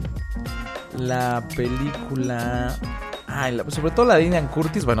 Chéquense la película, sobre todo la de Ian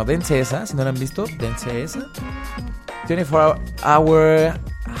Curtis. Bueno, dense esa, si no la han visto, dense esa. 24 Hour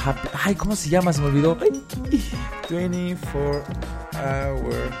Happy... ¿cómo se llama? Se me olvidó. 24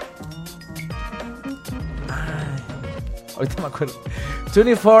 Hour... ahorita me acuerdo.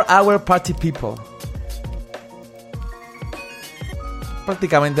 24 Hour Party People.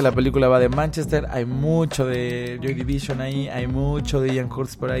 Prácticamente la película va de Manchester. Hay mucho de Joy Division ahí, hay mucho de Ian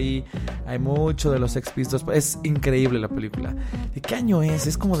Curtis por ahí, hay mucho de los Sex Pistols. Es increíble la película. ¿De qué año es?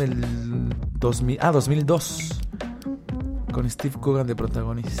 Es como del 2002, con Steve Coogan de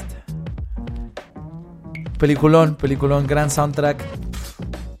protagonista. Peliculón, gran soundtrack.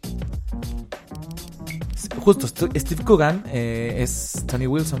 Justo, Steve Coogan es Tony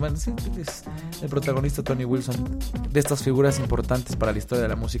Wilson. Bueno, sí, es el protagonista Tony Wilson. De estas figuras importantes para la historia de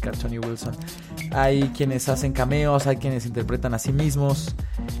la música, Tony Wilson. Hay quienes hacen cameos, hay quienes interpretan a sí mismos.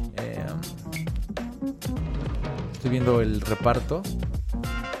 Estoy viendo el reparto.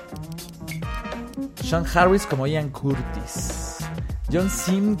 Sean Harris como Ian Curtis, John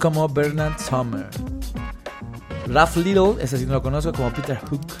Simm como Bernard Sumner, Ralph Little, ese sí no lo conozco, como Peter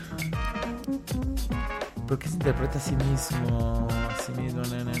Hook. ¿Por qué se interpreta a sí mismo?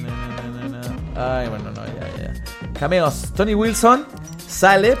 Ay, bueno, no, ya. Cameos. Tony Wilson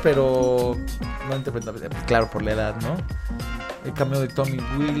sale, pero no interpreta, claro, por la edad, ¿no? El cameo de Tony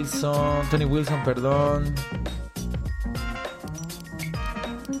Wilson, perdón.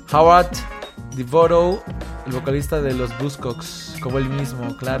 Howard Devoto, el vocalista de los Buzzcocks, como él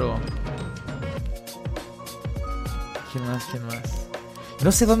mismo, claro. ¿Quién más?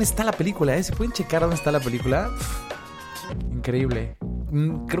 No sé dónde está la película, ¿Se pueden checar dónde está la película? Increíble.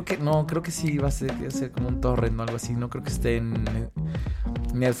 Creo que sí va a ser como un torrent o algo así. No creo que esté en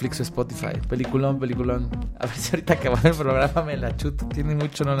Netflix o Spotify. Peliculón. A ver si ahorita acabando el programa me la chuto. Tiene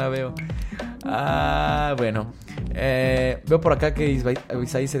mucho, no la veo. Bueno. Veo por acá que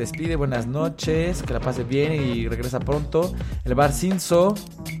Isaí se despide. Buenas noches. Que la pase bien y regresa pronto. El Bar Cinzo.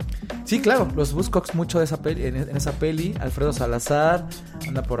 Sí, claro, los Buzzcocks mucho de esa peli, en esa peli. Alfredo Salazar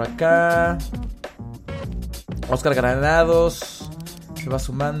anda por acá. Oscar Granados se va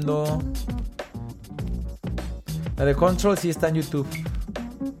sumando. La de Control sí está en YouTube.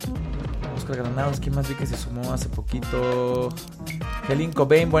 Oscar Granados, ¿quién más vi que se sumó hace poquito? Helen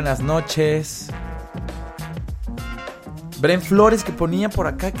Cobain, buenas noches. Bren Flores, que ponía por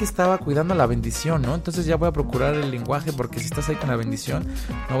acá que estaba cuidando la bendición, ¿no? Entonces ya voy a procurar el lenguaje, porque si estás ahí con la bendición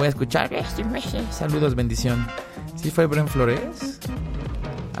no voy a escuchar. Saludos, bendición. ¿Sí fue Bren Flores?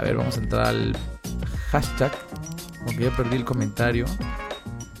 A ver, vamos a entrar al hashtag, porque ya perdí el comentario.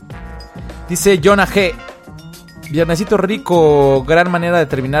 Dice Jonah G: viernesito rico, gran manera de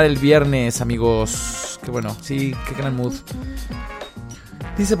terminar el viernes, amigos. Qué bueno, sí, qué gran mood.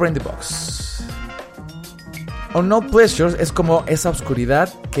 Dice Brain the Box: Unknown Pleasures es como esa oscuridad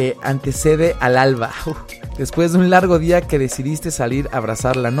que antecede al alba. Después de un largo día que decidiste salir a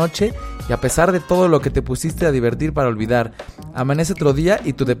abrazar la noche, y a pesar de todo lo que te pusiste a divertir para olvidar, amanece otro día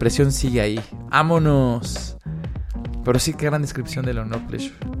y tu depresión sigue ahí. ¡Vámonos! Pero sí, qué gran descripción de Unknown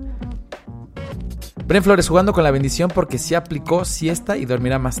Pleasure. Bren Flores: jugando con la bendición porque sí aplicó siesta y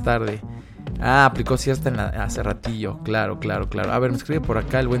dormirá más tarde. Aplicó siesta hace ratillo. Claro. A ver, me escribe por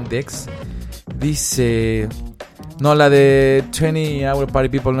acá el buen Dex. Dice: no, la de 20 Hour Party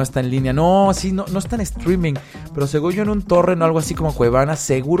People no está en línea. No, sí, no está en streaming. Pero según yo en un torrent o algo así como Cuevana,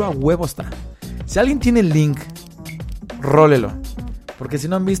 seguro a huevo está. Si alguien tiene el link, rólelo. Porque si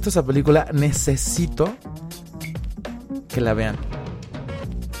no han visto esa película, necesito que la vean.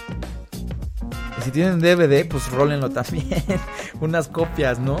 Y si tienen DVD, pues rólenlo también. Unas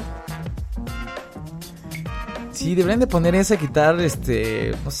copias, ¿no? Sí, deberían de poner esa, quitar,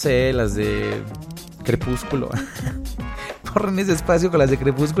 no sé, las de Crepúsculo. Borren ese espacio con las de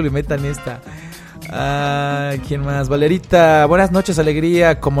Crepúsculo y metan esta. ¿Quién más? Valerita: buenas noches,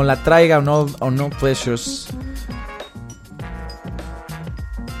 alegría, como la traiga o no Pleasures.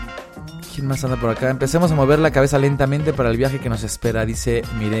 ¿Quién más anda por acá? Empecemos a mover la cabeza lentamente para el viaje que nos espera, dice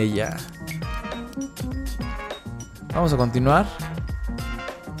Mireya. Vamos a continuar.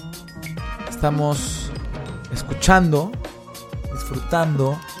 Estamos escuchando,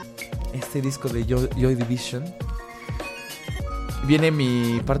 disfrutando este disco de Joy Division. Viene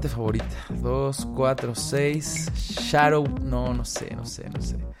mi parte favorita. 2, 4, 6. Shadow. No sé.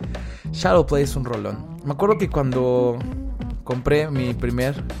 Shadow Play es un rolón. Me acuerdo que cuando compré mi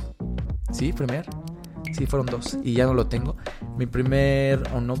primer. ¿Sí? ¿Primer? Sí, fueron 2. Y ya no lo tengo. Mi primer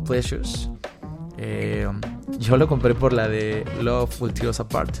Unknown Pleasures. Yo lo compré por la de Love Will Tear Us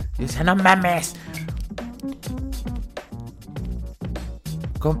Apart. Y decía, no mames.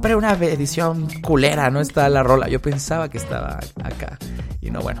 Compré una edición culera, no está la rola. Yo pensaba que estaba acá.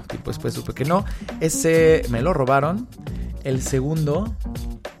 Y no, bueno, tiempo después supe que no. Ese me lo robaron. El segundo,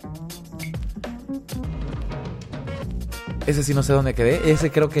 ese sí no sé dónde quedé. Ese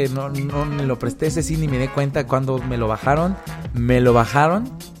creo que no me lo presté. Ese sí ni me di cuenta cuando me lo bajaron.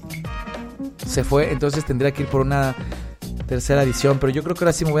 Se fue, entonces tendría que ir por una tercera edición, pero yo creo que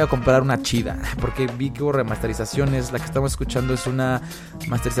ahora sí me voy a comprar una chida, porque vi que hubo remasterizaciones. La que estamos escuchando es una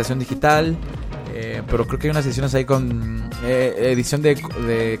masterización digital, pero creo que hay unas ediciones ahí con edición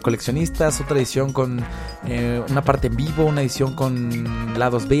de coleccionistas, otra edición con una parte en vivo, una edición con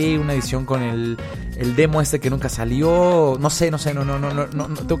lados B, una edición con el demo este que nunca salió. No sé, no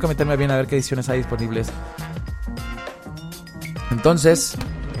tengo que meterme bien a ver qué ediciones hay disponibles. Entonces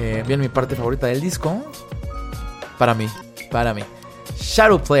viene mi parte favorita del disco. Para mí.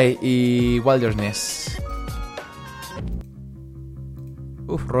 Shadowplay y Wilderness.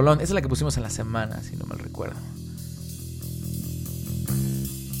 Rolón. Esa es la que pusimos en la semana, si no mal recuerdo.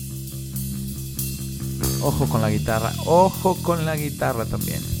 Ojo con la guitarra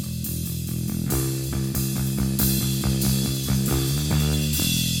también.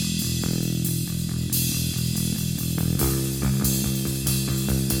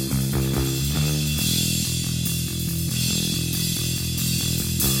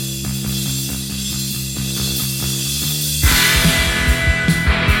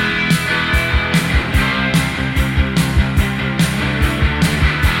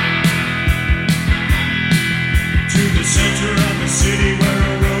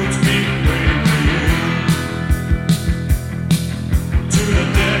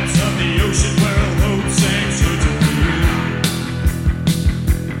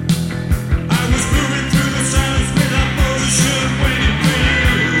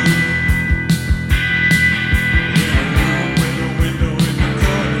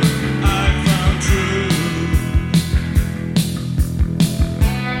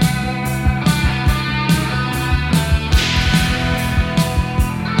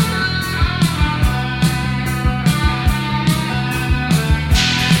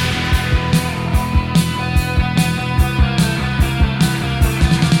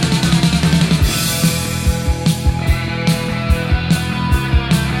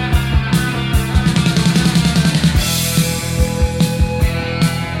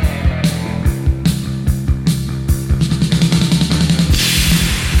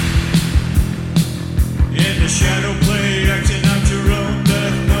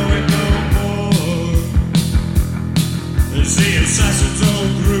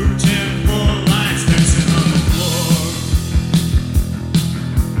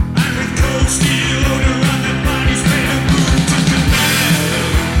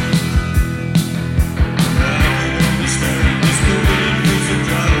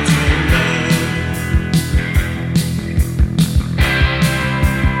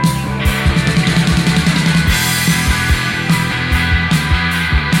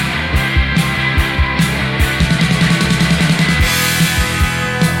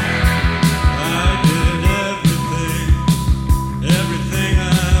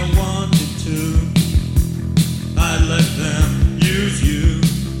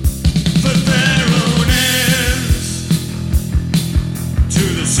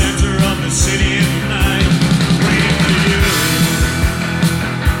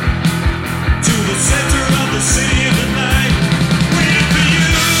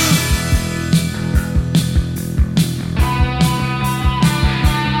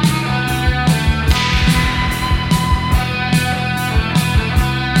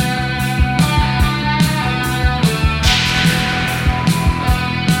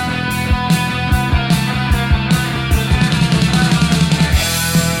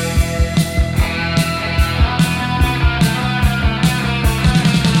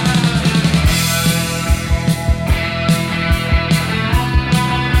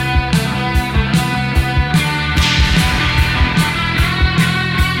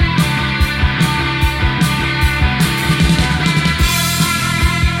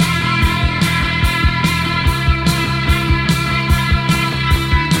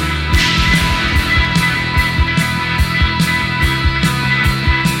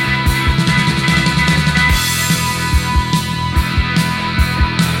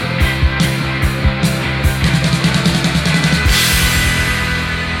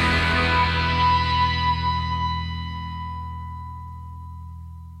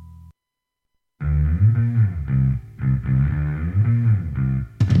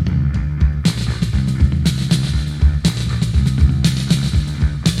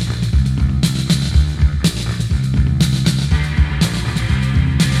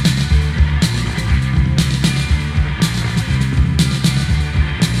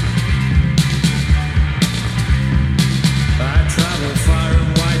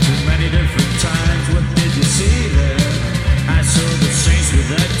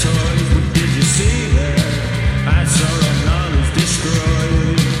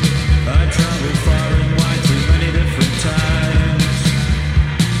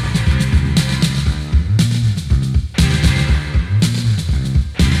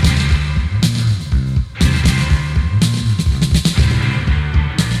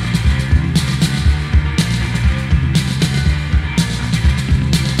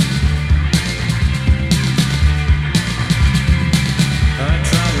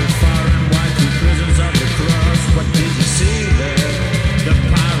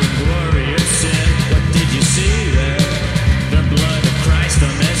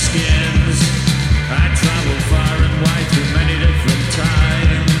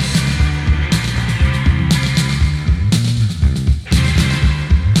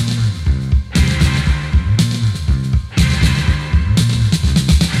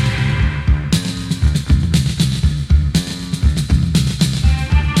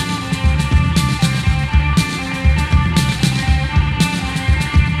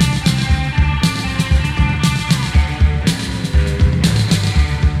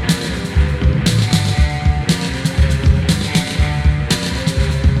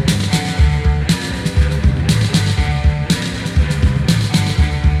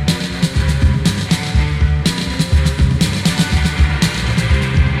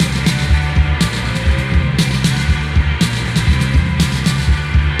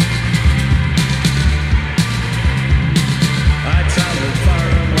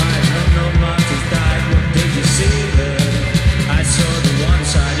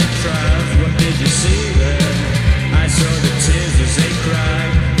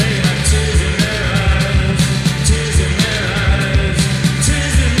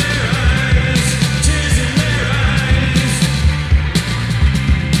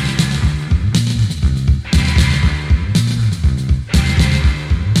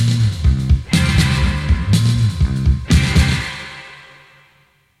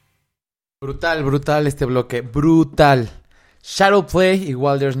 Brutal este bloque, brutal. Shadowplay y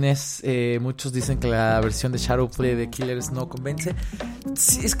Wilderness, muchos dicen que la versión de Shadowplay de Killers no convence.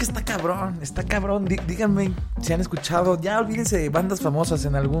 Sí, es que está cabrón. Díganme si han escuchado, ya olvídense de bandas famosas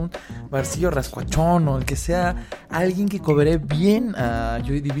en algún barcillo rascuachón o el que sea, alguien que covere bien a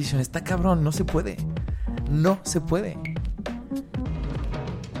Joy Division. Está cabrón, no se puede.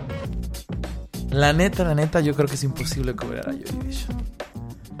 La neta, yo creo que es imposible coverar a Joy Division.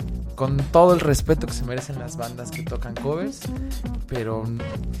 Con todo el respeto que se merecen las bandas que tocan covers, pero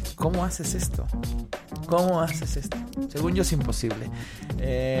 ¿cómo haces esto? Según yo es imposible.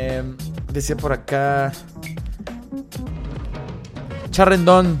 Decía por acá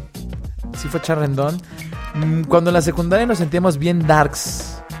Charrendón. Sí fue Charrendón. Cuando en la secundaria nos sentíamos bien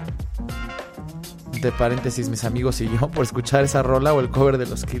darks, de paréntesis, mis amigos y yo, por escuchar esa rola o el cover de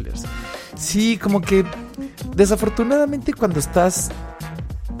los Killers. Sí, como que desafortunadamente cuando estás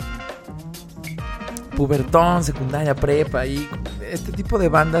pubertón, secundaria, prepa, y este tipo de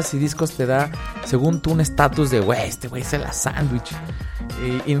bandas y discos te da, según tú, un estatus de güey, este güey es la sándwich,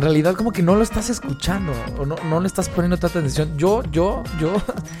 y en realidad como que no lo estás escuchando o no le estás poniendo tanta atención. Yo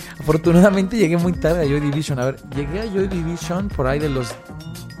afortunadamente llegué muy tarde a Joy Division. A ver, llegué a Joy Division por ahí de los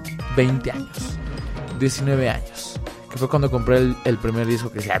 20 años, 19 años, que fue cuando compré el primer disco,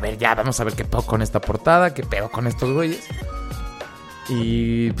 que decía, a ver, ya vamos a ver qué pedo con esta portada, qué pedo con estos güeyes.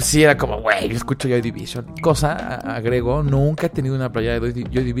 Y pues sí, era como, güey, yo escucho Joy Division. Cosa, agrego, nunca he tenido una playera de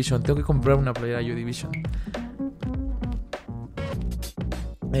Joy Division. Tengo que comprar una playera de Joy Division.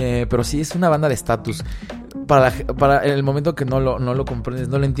 Pero sí, es una banda de estatus. Para el momento que no lo comprendes,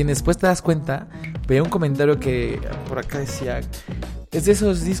 no lo entiendes, después te das cuenta. Veía un comentario que por acá decía, es de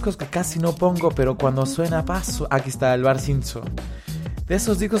esos discos que casi no pongo, pero cuando suena paso. Aquí está el Bar Simpson. De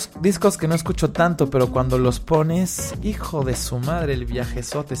esos discos que no escucho tanto, pero cuando los pones, hijo de su madre, el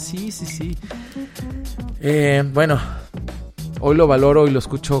viajezote. Sí. Bueno, hoy lo valoro y lo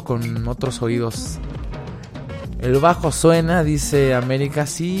escucho con otros oídos. El bajo suena, dice América.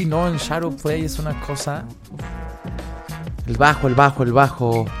 Sí, no, en Shadowplay es una cosa. El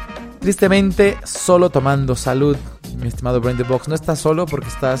bajo. Tristemente, solo tomando. Salud, mi estimado Brain the Box. No estás solo porque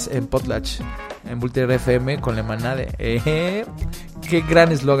estás en Potlatch, en Voltaire FM con la Emanade. Qué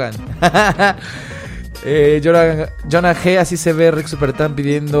gran eslogan. Jonah G, así se ve. Rick Supertan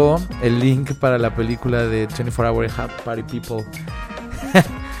pidiendo el link para la película de 24 Hour Party People.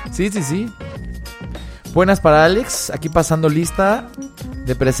 Sí. Buenas para Alex, aquí pasando lista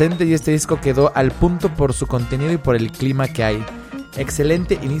de presente, y este disco quedó al punto por su contenido y por el clima que hay.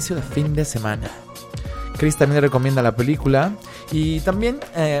 Excelente inicio de fin de semana. Chris también recomienda la película. Y también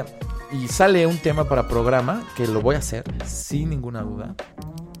y sale un tema para programa, que lo voy a hacer sin ninguna duda.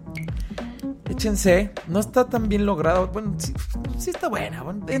 Échense, no está tan bien logrado. Bueno, sí está buena,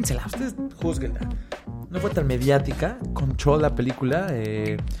 bueno, dénsela, ustedes júzguenla. No fue tan mediática. Control, la película,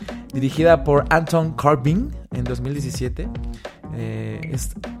 dirigida por Anton Corbijn en 2017. Es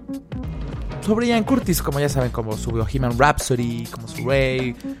sobre Ian Curtis, como ya saben, como su Bohemian Rhapsody, como su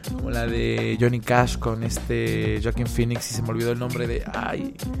Ray, como la de Johnny Cash con Joaquin Phoenix, y se me olvidó el nombre de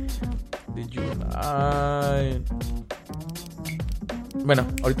bueno,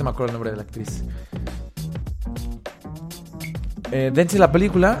 ahorita me acuerdo el nombre de la actriz. Dense la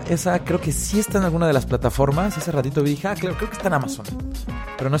película, esa creo que sí está en alguna de las plataformas. Hace ratito dije, claro, creo que está en Amazon,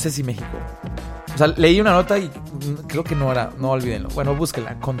 pero no sé si México. O sea, leí una nota y creo que no era, no olvídenlo. Bueno,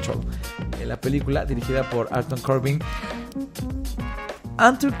 búsquenla, Control, la película dirigida por Anton Corbijn.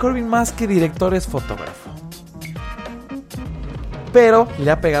 Anton Corbijn, más que director, es fotógrafo, pero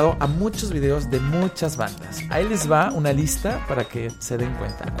le ha pegado a muchos videos de muchas bandas. Ahí les va una lista para que se den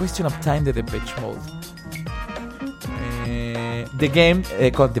cuenta. Question of Time de Depeche Mode, The Game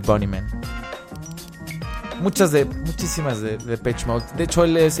con The Bunnymen, muchísimas de Depeche Mode. De hecho,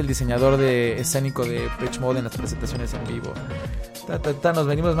 él es el diseñador escénico de Depeche Mode en las presentaciones en vivo. Nos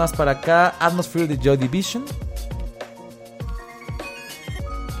venimos más para acá. Atmosphere de Joy Division.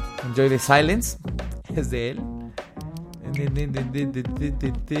 Enjoy the Silence es de él.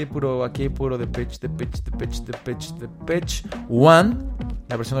 Puro Depeche One,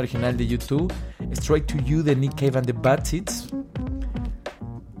 la versión original de U2. Straight to You de Nick Cave and the Bad Seeds.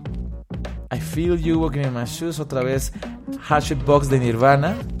 I Feel You, Walking in My Shoes, otra vez Heart-Shaped Box de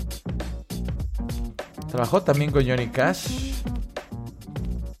Nirvana. Trabajó también con Johnny Cash.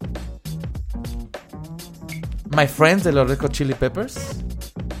 My Friends de los Red Hot Chili Peppers.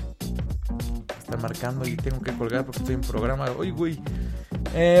 Están marcando y tengo que colgar porque estoy en programa. Uy, güey.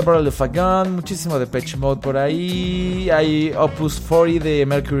 Barrel of a Gun, muchísimo de Depeche Mode por ahí. Hay Opus 40 de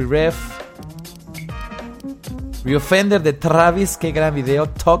Mercury Rev. Reoffender de Travis, qué gran video.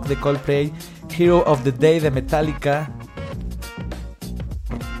 Talk de Coldplay. Hero of the Day de Metallica.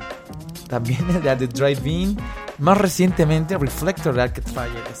 También el de The Drive-In. Más recientemente, Reflector de Arcade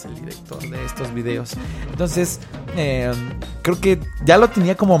Fire es el director de estos videos. Entonces, creo que ya lo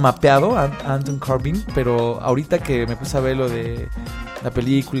tenía como mapeado a Anton Corbijn, pero ahorita que me puse a ver lo de la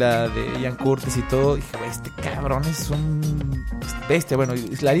película de Ian Curtis y todo, dije, güey, este cabrón es un bestia. Bueno,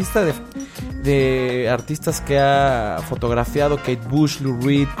 la lista de artistas que ha fotografiado: Kate Bush, Lou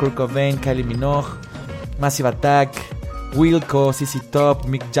Reed, Kurt Cobain, Kylie Minogue, Massive Attack, Wilco, ZZ Top,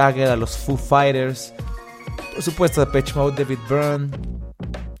 Mick Jagger, a los Foo Fighters, por supuesto Depeche Mode, David Byrne,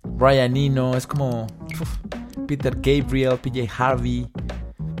 Brian Eno, es como Peter Gabriel, PJ Harvey.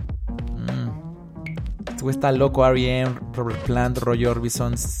 Este güey está loco. R.E.M., Robert Plant, Roy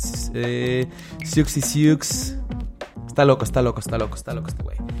Orbison, Siouxsie Sioux. Está loco este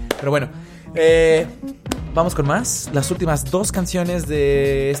güey. Pero bueno, vamos con más. Las últimas 2 canciones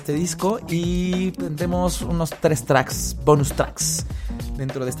de este disco y tendremos unos 3 tracks, bonus tracks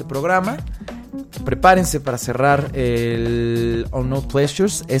dentro de este programa. Prepárense para cerrar el Unknown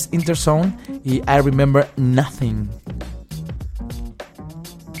Pleasures. Es Interzone y I Remember Nothing.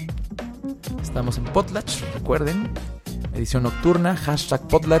 Estamos en Potlatch, recuerden, edición nocturna,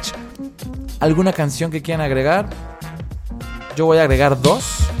 #Potlatch. ¿Alguna canción que quieran agregar? Yo voy a agregar 2.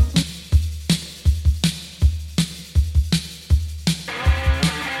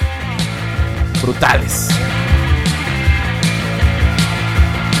 Brutales.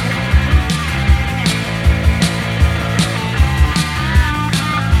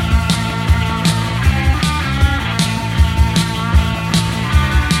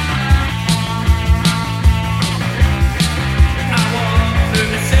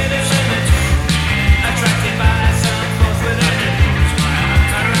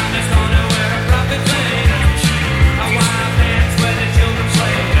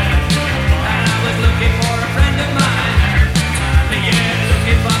 Looking for a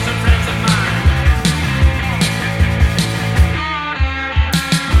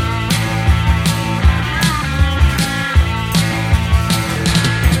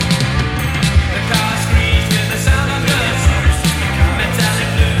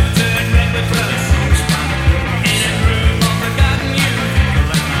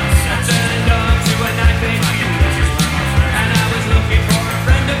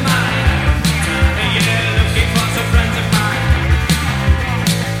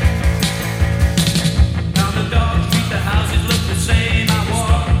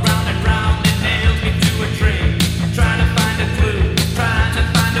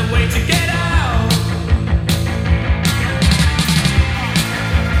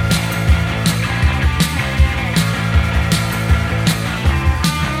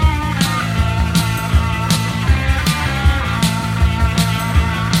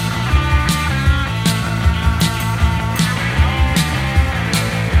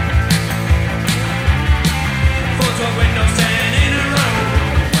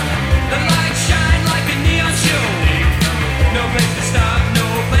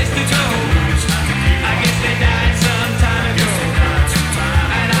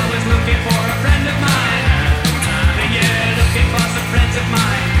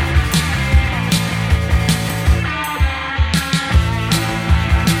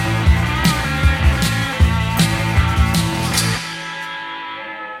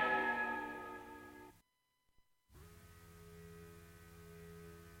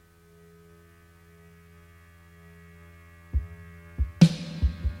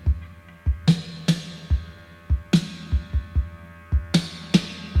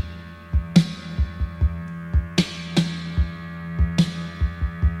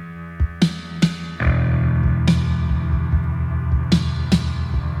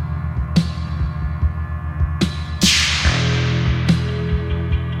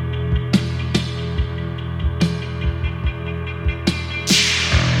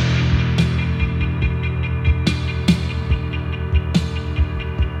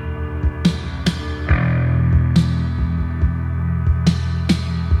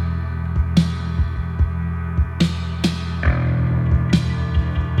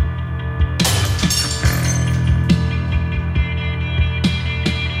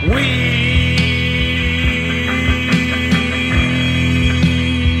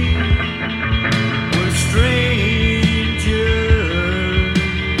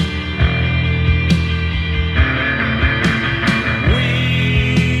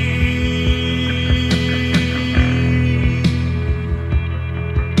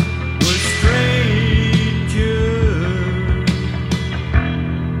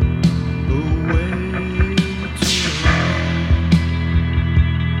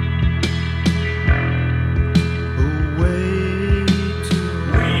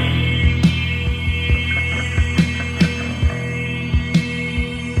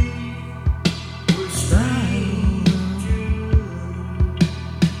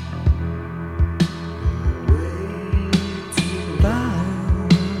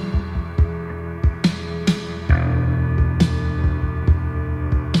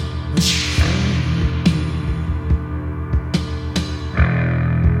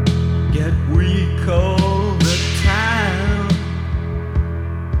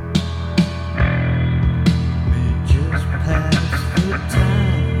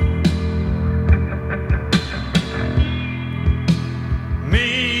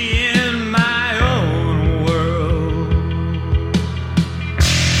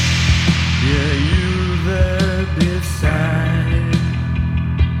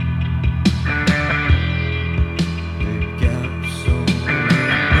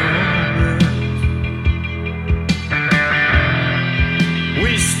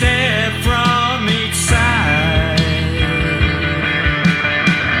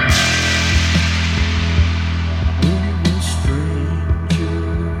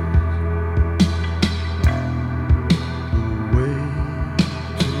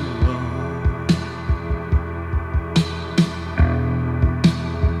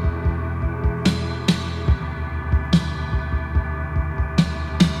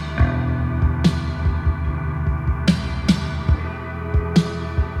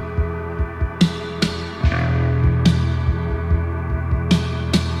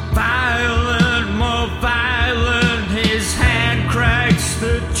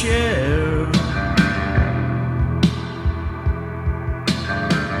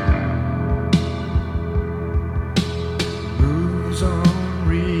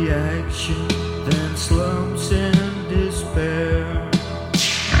action, then slumps in despair.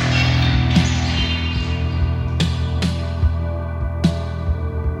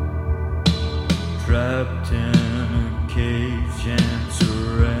 Trapped in a cage and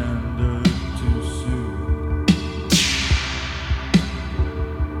surrendered too soon.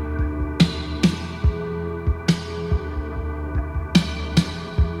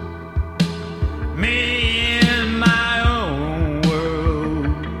 Me in my own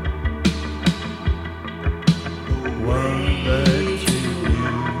world, one that you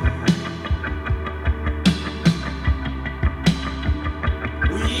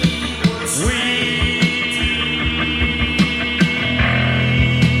were strangers.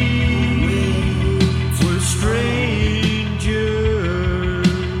 We're strangers.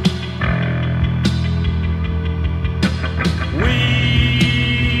 Way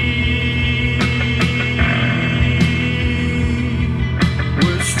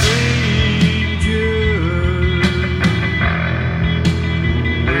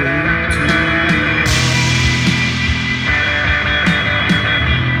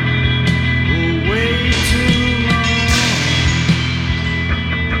too long.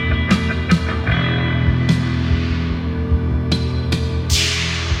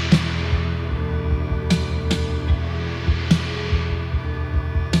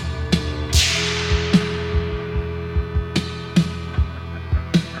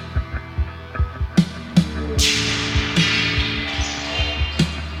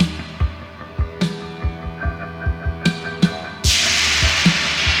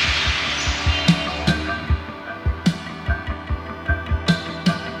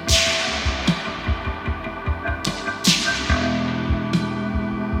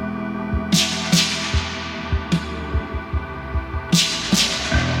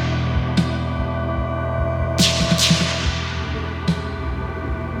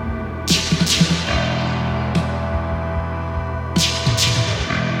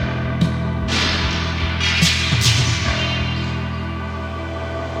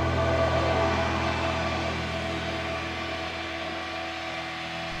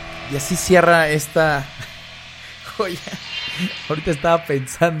 Y así cierra esta joya. Ahorita estaba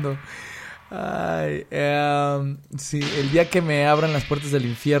pensando. Ay, sí, el día que me abran las puertas del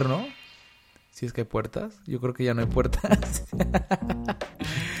infierno. Si es que hay puertas. Yo creo que ya no hay puertas.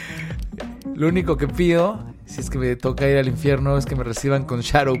 Lo único que pido, si es que me toca ir al infierno, es que me reciban con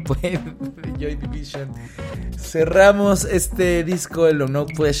Shadowplay de Joy Division. Cerramos este disco, el Unknown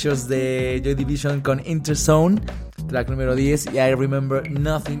Pleasures de Joy Division, con Interzone, track número 10, y I Remember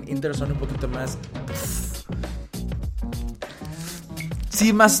Nothing. Interzone un poquito más...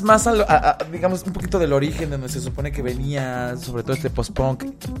 Sí, más digamos, un poquito del origen de donde se supone que venía, sobre todo este post-punk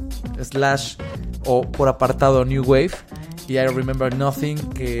slash o por apartado New Wave. Y I Remember Nothing,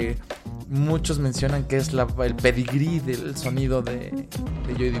 que muchos mencionan que es el pedigrí del sonido de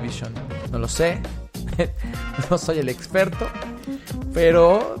Joy Division. No lo sé, no soy el experto,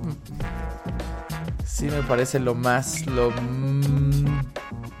 pero sí me parece lo más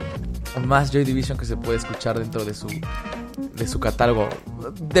Joy Division que se puede escuchar dentro de su catálogo,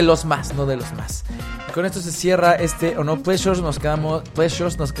 de los más, no de los más. Y con esto se cierra este o no Pleasures. Nos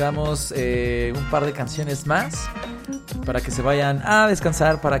quedamos un par de canciones más para que se vayan a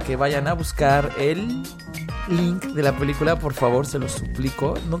descansar, para que vayan a buscar el link de la película, por favor, se los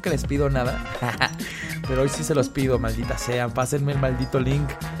suplico. Nunca les pido nada, pero hoy sí se los pido, maldita sean, pásenme el maldito link.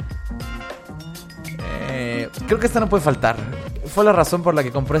 Creo que esta no puede faltar. Fue la razón por la que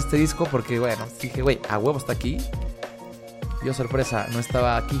compré este disco, porque bueno, dije, güey, a huevo está aquí. Dio sorpresa, no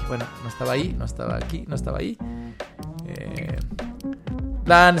estaba aquí, bueno, no estaba ahí, no estaba aquí, no estaba ahí.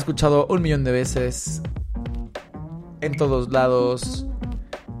 La han escuchado 1,000,000 de veces, en todos lados,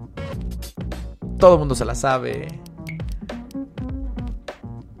 todo el mundo se la sabe.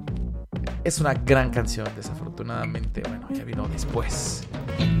 Es una gran canción, desafortunadamente, bueno, ya vino después.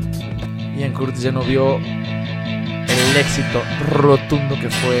 Ian Curtis ya no vio el éxito rotundo que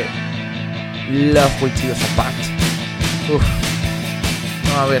fue Love Will Tear Us Apart. Uf.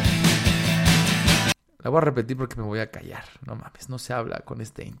 No, a ver. La voy a repetir porque me voy a callar. No mames, no se habla con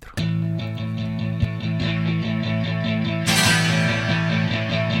este intro.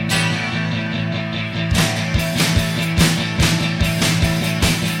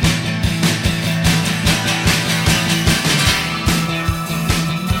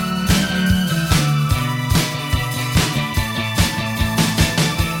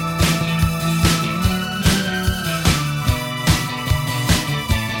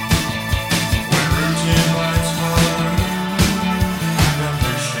 Too much fun,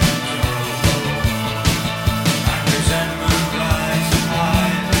 ambition to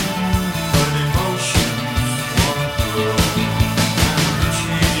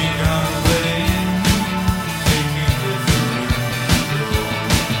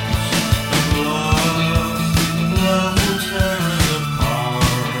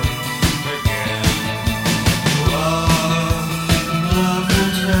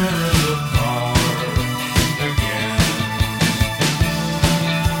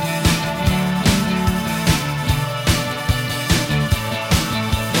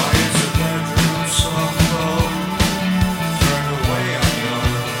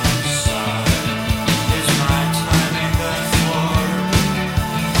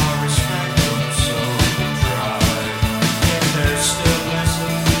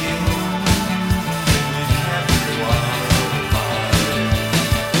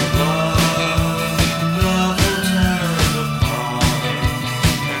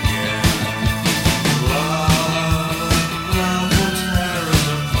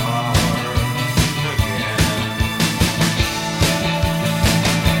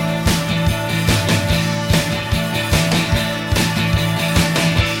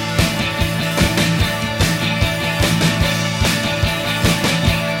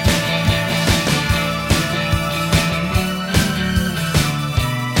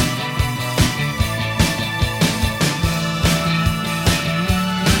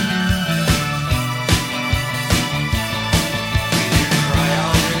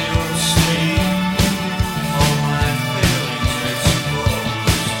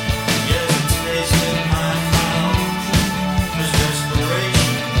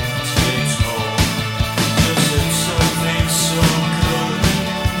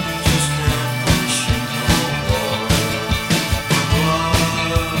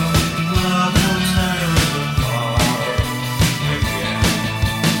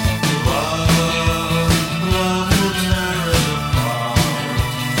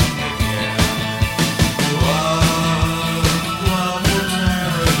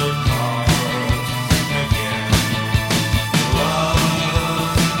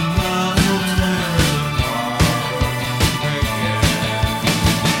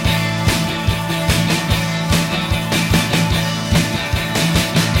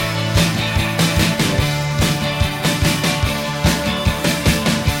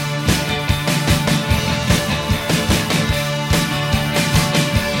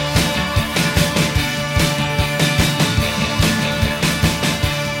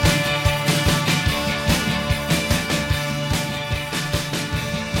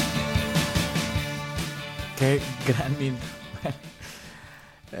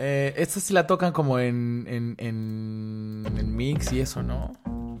Esta sí la tocan como en mix y eso, ¿no?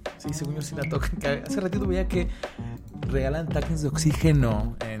 Sí, según yo sí la tocan. Hace ratito veía que regalan tanques de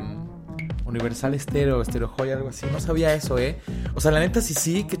oxígeno en Universal Stereo, Stereo Joy, algo así. No sabía eso, O sea, la neta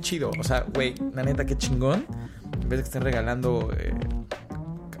sí, qué chido. O sea, güey, la neta qué chingón. En vez de que estén regalando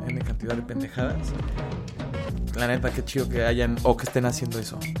en cantidad de pendejadas. La neta, qué chido que hayan o que estén haciendo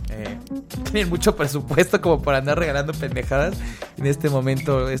eso. Tienen mucho presupuesto como para andar regalando pendejadas. En este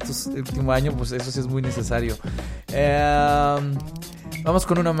momento, estos últimos años, pues eso sí es muy necesario. Vamos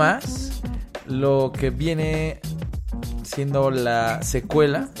con uno más. Lo que viene siendo la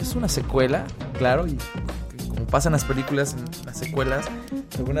secuela. Es una secuela, claro. Y como pasan las películas, en las secuelas,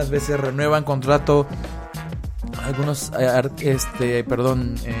 algunas veces renuevan contrato algunos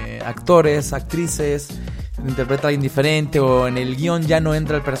actores, actrices, interpreta a alguien diferente o en el guión ya no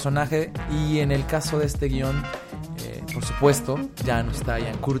entra el personaje, y en el caso de este guión por supuesto ya no está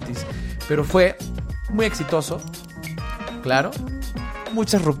Ian Curtis, pero fue muy exitoso, claro,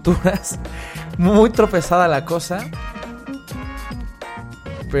 muchas rupturas, muy tropezada la cosa,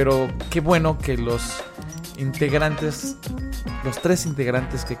 pero qué bueno que los tres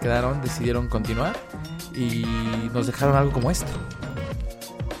integrantes que quedaron decidieron continuar y nos dejaron algo como esto.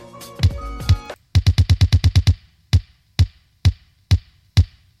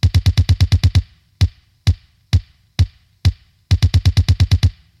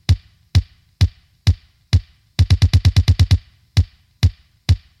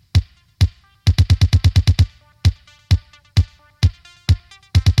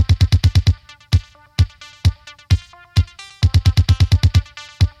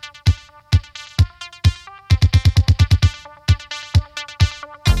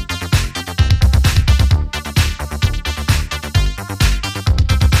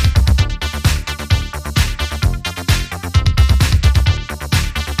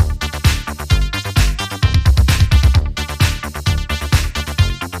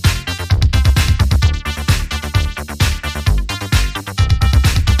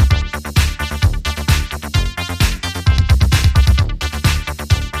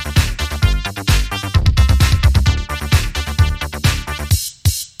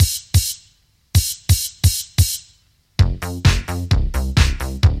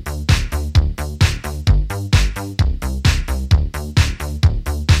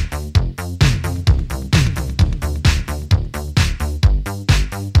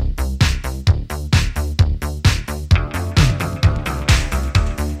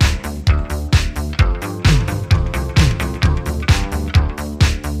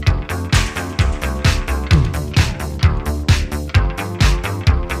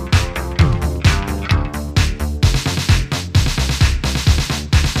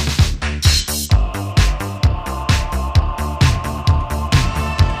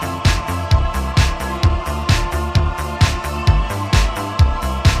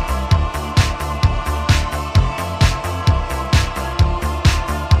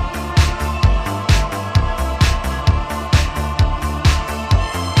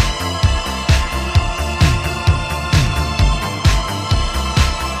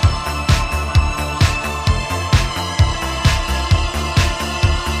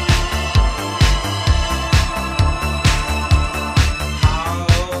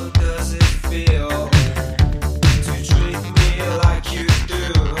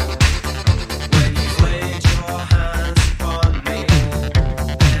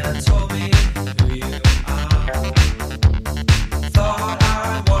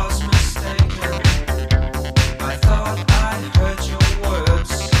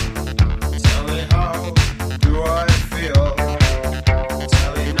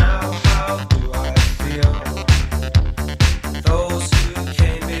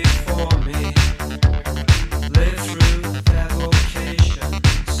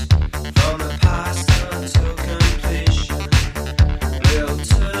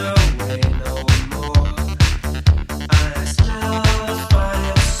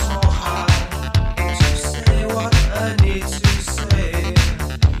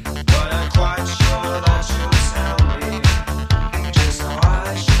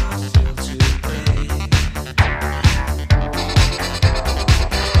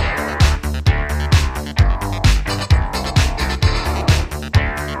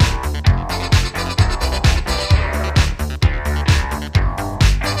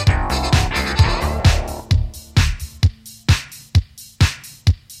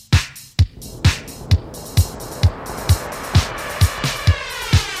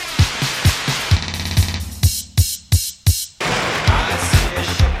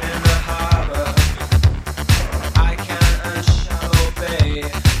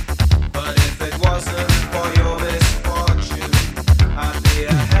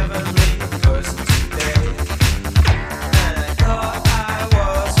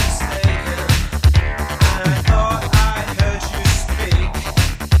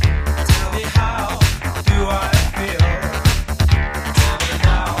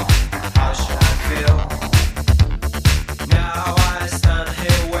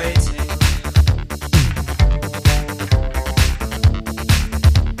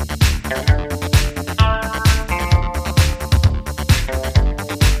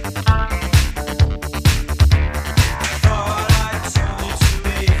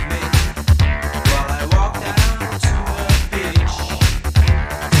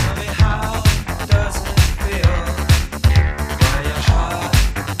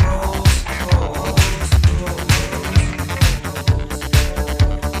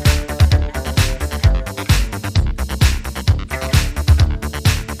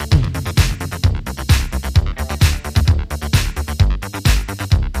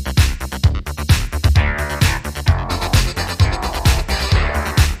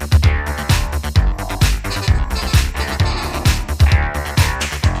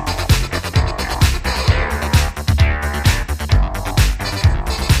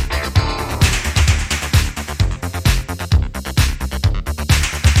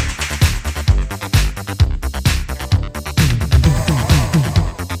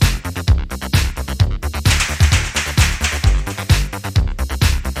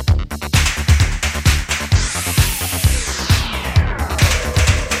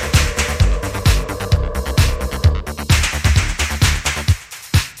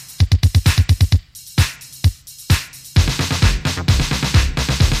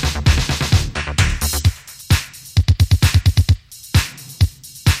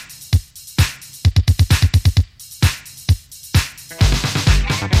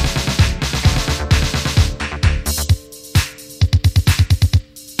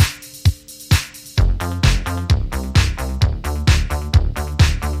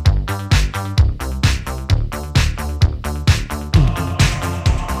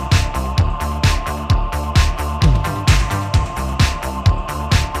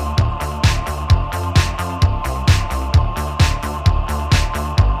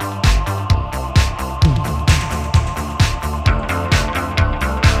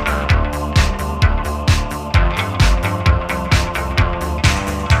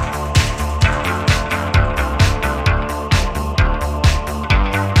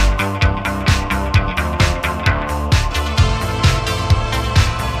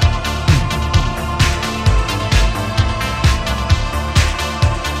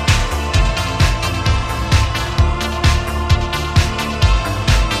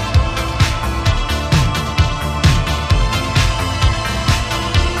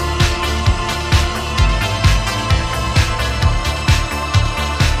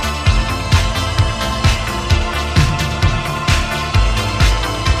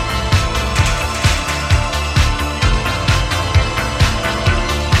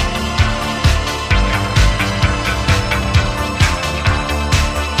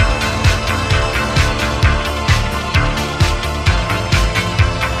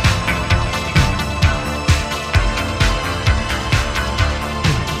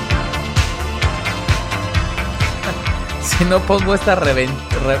 si no pongo esta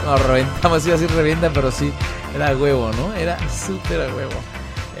reventamos, iba a decir revienta, pero sí, era huevo, ¿no? Era súper a huevo.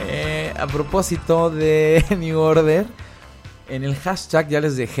 A propósito de New Order, en el hashtag ya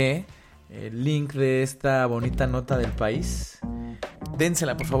les dejé el link de esta bonita nota del país.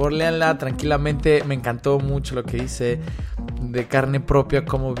 Dénsela, por favor, léanla tranquilamente. Me encantó mucho lo que dice de carne propia,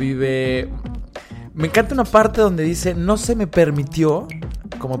 cómo vive. Me encanta una parte donde dice: no se me permitió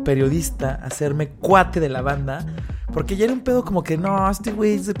como periodista hacerme cuate de la banda, porque ya era un pedo como que no, este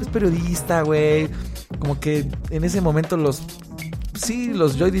güey es periodista, güey. Como que en ese momento los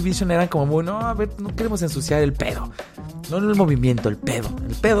Joy Division eran como muy, no, a ver, no queremos ensuciar el pedo. No el movimiento, el pedo.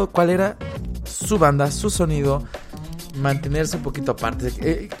 El pedo, ¿cuál era? Su banda, su sonido, mantenerse un poquito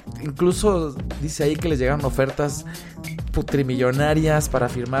aparte. Incluso dice ahí que les llegaron ofertas putrimillonarias para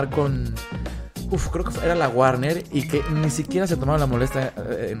firmar con... creo que era la Warner, y que ni siquiera se tomaron la molestia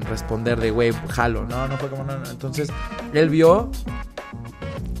en responder de güey, jalo, no fue como no. Entonces él vio,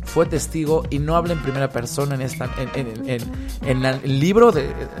 fue testigo y no habla en primera persona en el libro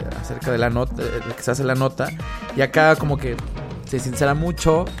acerca de la nota, que se hace la nota, y acá como que se sincera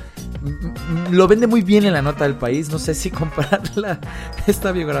mucho, lo vende muy bien en la nota del país. No sé si comparar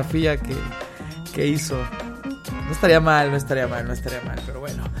esta biografía que hizo. No estaría mal, pero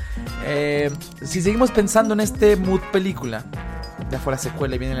bueno. Si seguimos pensando en este mood película, ya fuera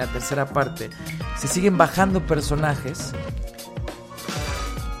secuela y viene la tercera parte, si siguen bajando personajes,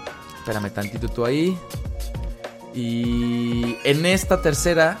 espérame tantito tú ahí, y en esta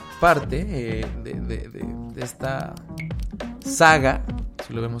tercera parte de esta saga,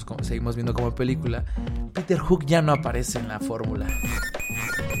 si lo vemos como seguimos viendo como película, Peter Hook ya no aparece en la fórmula.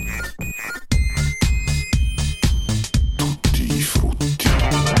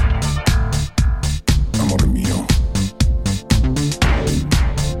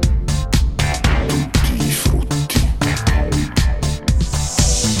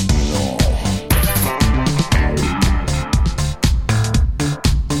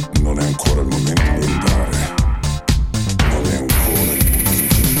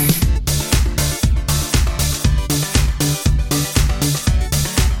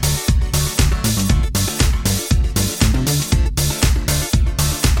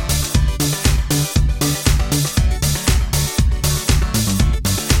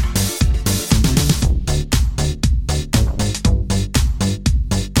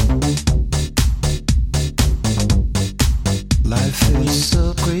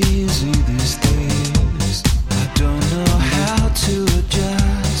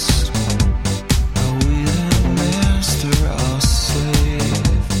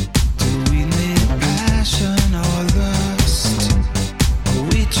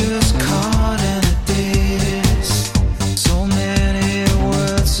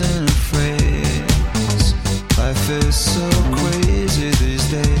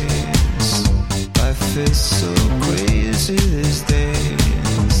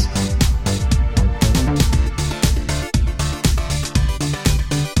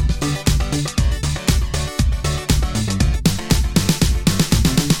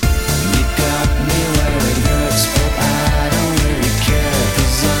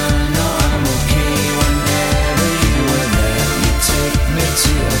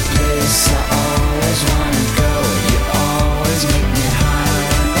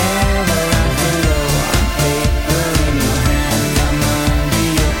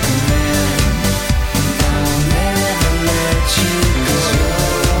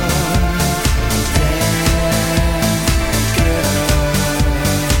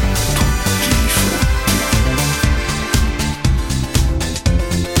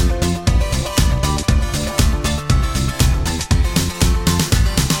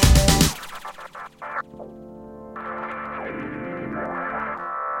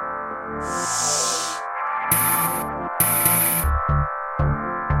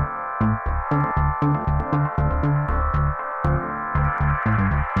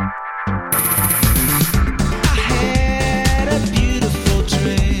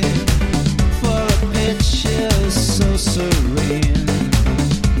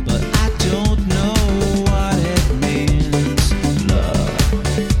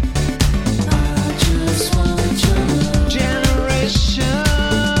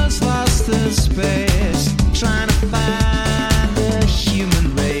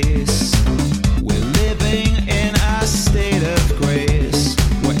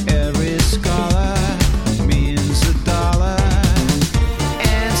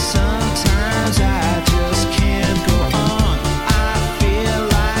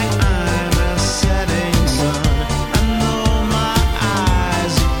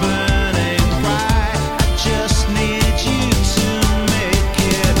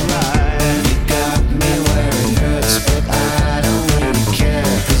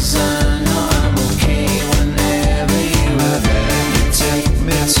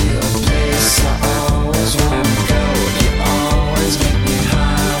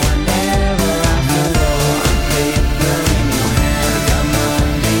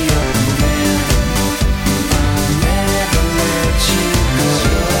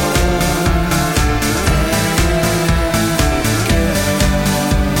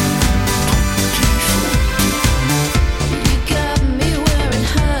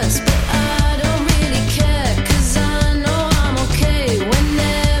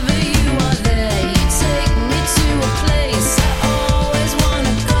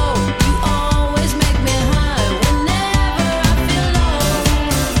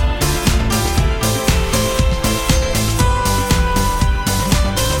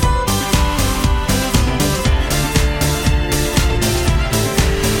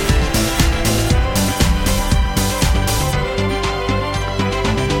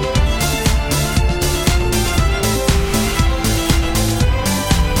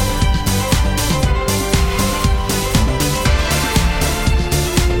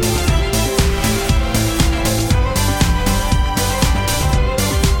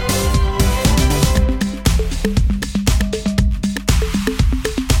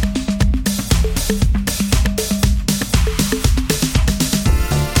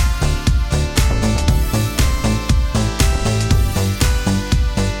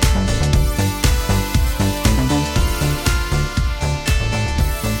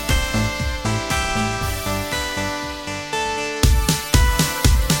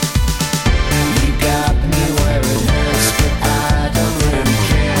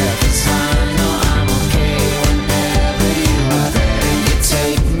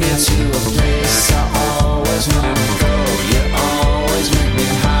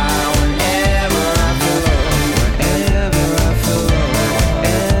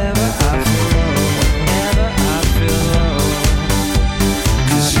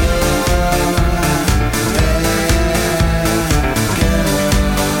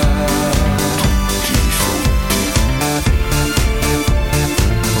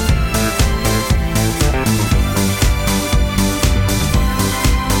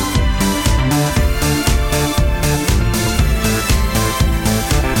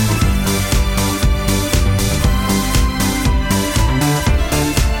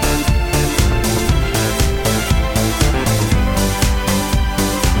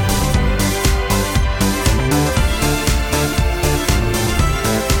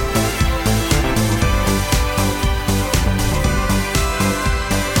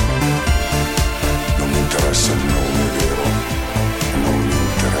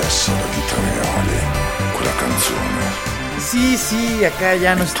 sí, acá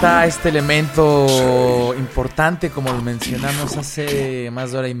ya no está este elemento importante como lo mencionamos hace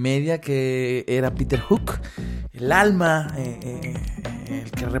más de hora y media, que era Peter Hook, el alma,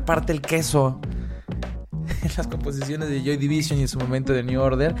 el que reparte el queso en las composiciones de Joy Division y en su momento de New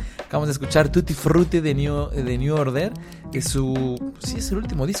Order. Acabamos de escuchar Tutti Frutti de New Order, de su... sí, es el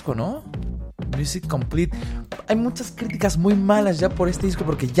último disco, ¿no? Music Complete. Hay muchas críticas muy malas ya por este disco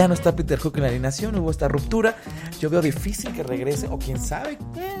porque ya no está Peter Hook en la alineación, hubo esta ruptura. Yo veo difícil que regrese, o quién sabe,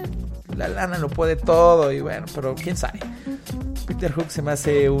 la lana lo puede todo y bueno, pero quién sabe. Peter Hook se me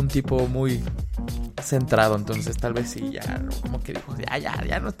hace un tipo muy centrado, entonces tal vez sí, ya no, como que dijo,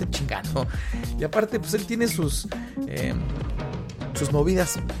 ya no esté chingando. Y aparte, pues él tiene sus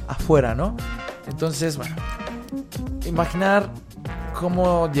movidas afuera, ¿no? Entonces, bueno, imaginar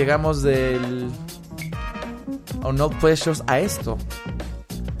cómo llegamos del Unknown Pleasures a esto.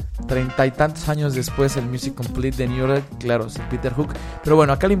 30 y tantos años después, el Music Complete de New Order, claro, sin Peter Hook. Pero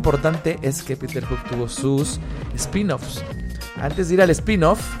bueno, acá lo importante es que Peter Hook tuvo sus spin-offs. Antes de ir al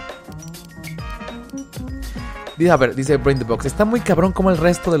spin-off, dice Brain the Box, está muy cabrón como el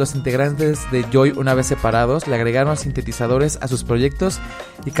resto de los integrantes de Joy, una vez separados, le agregaron sintetizadores a sus proyectos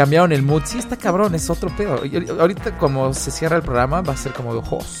y cambiaron el mood. Sí, está cabrón, es otro pedo. Y ahorita como se cierra el programa va a ser como de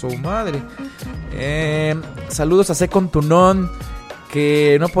su madre. Saludos a Second to None,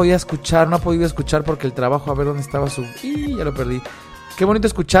 que no ha podido escuchar porque el trabajo, a ver dónde estaba su... ya lo perdí. Qué bonito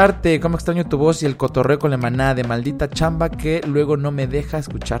escucharte, cómo extraño tu voz y el cotorreo con la manada de maldita chamba que luego no me deja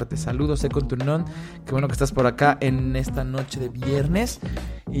escucharte. Saludos, Second to None, qué bueno que estás por acá en esta noche de viernes.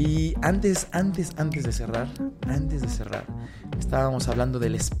 Y antes de cerrar, estábamos hablando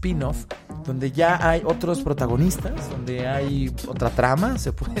del spin-off, donde ya hay otros protagonistas, donde hay otra trama,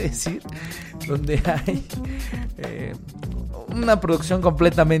 se puede decir, donde hay una producción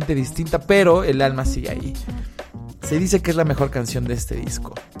completamente distinta, pero el alma sigue ahí. Se dice que es la mejor canción de este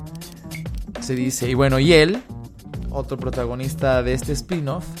disco. Se dice, y bueno, y él, otro protagonista de este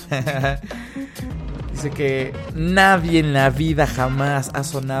spin-off, dice que nadie en la vida jamás ha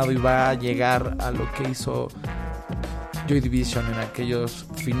sonado y va a llegar a lo que hizo Joy Division en aquellos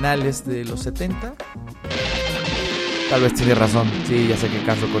finales de los 70. Tal vez tiene razón, sí, ya sé que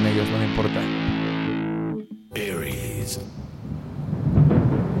caso con ellos, no me importa. Aries.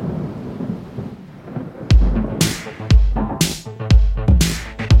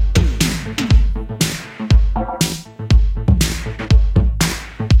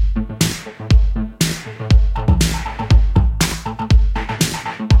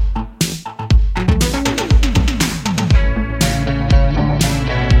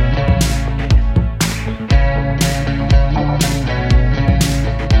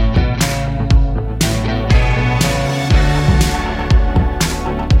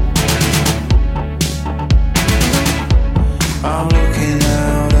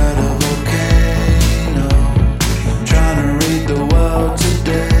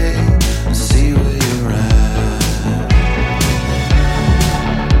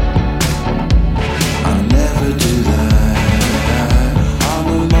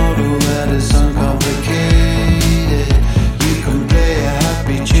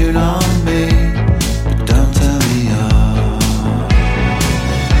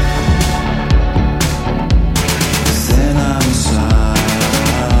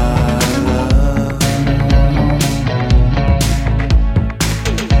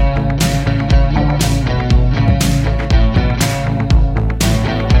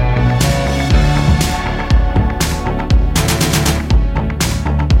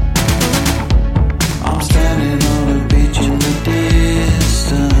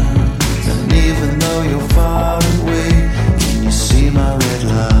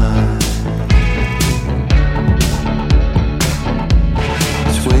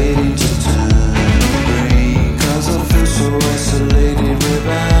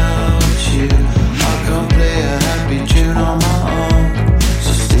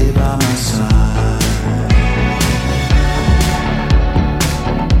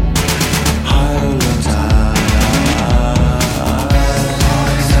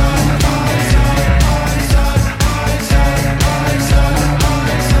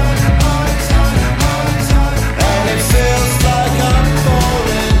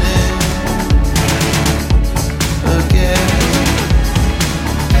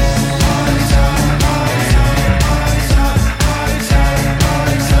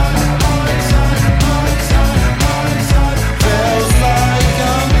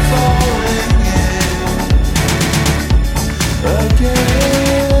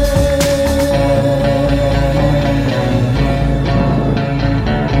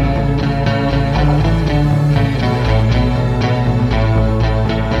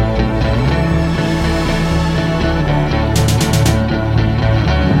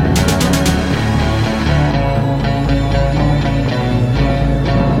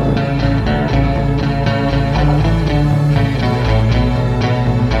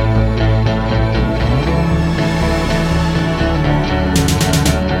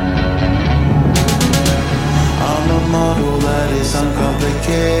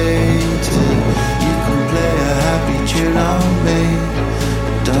 complicated. You can play a happy tune on me,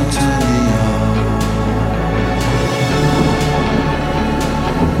 but don't turn me on.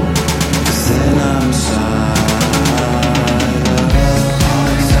 'Cause then I'm silent.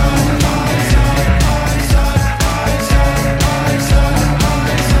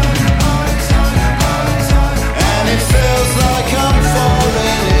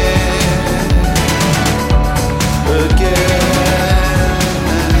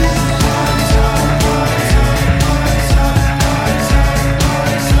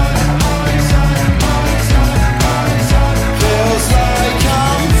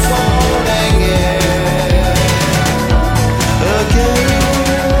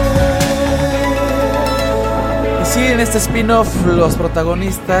 En este spin-off los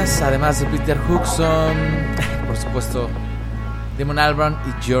protagonistas, además de Peter Hook, son, por supuesto, Damon Albarn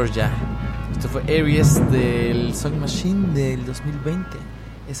y Georgia. Esto fue Aries del Song Machine del 2020.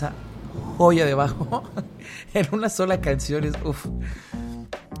 Esa joya de bajo en una sola canción es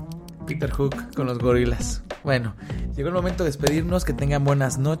Peter Hook con los Gorilas. Bueno, llegó el momento de despedirnos. Que tengan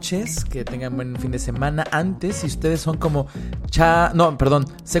buenas noches, que tengan buen fin de semana. Antes, si ustedes son como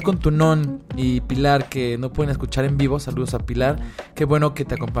Second to None y Pilar, que no pueden escuchar en vivo, saludos a Pilar. Qué bueno que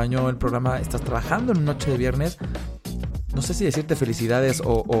te acompañó el programa. Estás trabajando en noche de viernes. No sé si decirte felicidades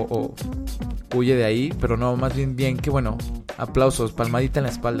o huye de ahí, pero no, más bien, qué bueno. Aplausos, palmadita en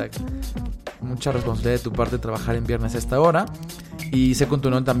la espalda. Mucha responsabilidad de tu parte trabajar en viernes a esta hora. Y Second to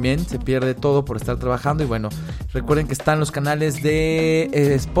None también se pierde todo por estar trabajando. Y bueno, recuerden que están los canales de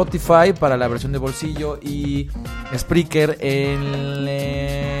Spotify para la versión de bolsillo y Spreaker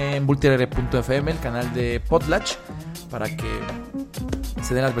en multirr.fm, el canal de Potlatch, para que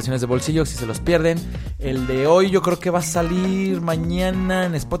se den las versiones de bolsillo si se los pierden. El de hoy yo creo que va a salir mañana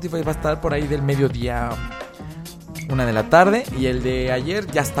en Spotify, va a estar por ahí del mediodía, 1 de la tarde. Y el de ayer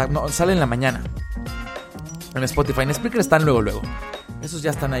ya está, sale en la mañana en Spotify. En Spreaker están luego. Esos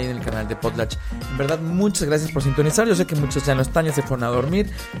ya están ahí en el canal de Potlatch. En verdad, muchas gracias por sintonizar. Yo sé que muchos ya no están, ya se fueron a dormir.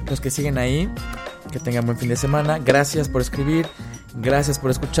 Los que siguen ahí, que tengan buen fin de semana. Gracias por escribir, gracias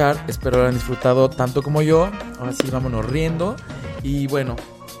por escuchar. Espero lo hayan disfrutado tanto como yo. Ahora sí, vámonos riendo. Y bueno,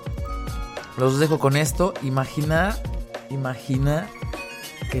 los dejo con esto. Imagina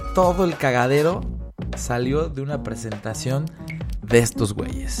que todo el cagadero salió de una presentación de estos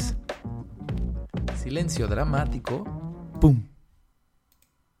güeyes. Silencio dramático. ¡Pum!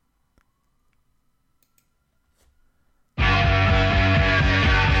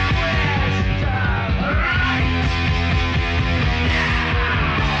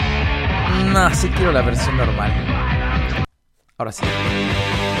 No, sí quiero la versión normal. Ahora sí.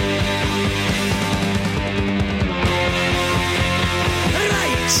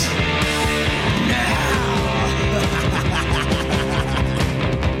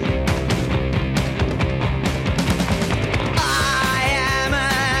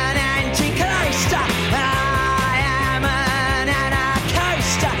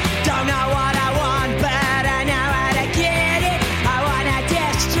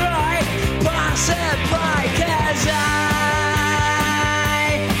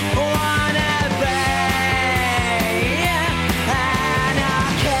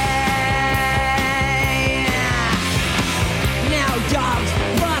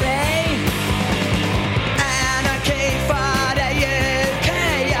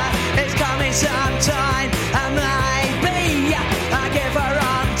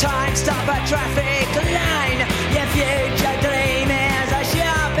 Traffic line, your future dream is a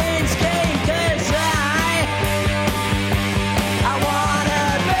shopping scheme. 'Cause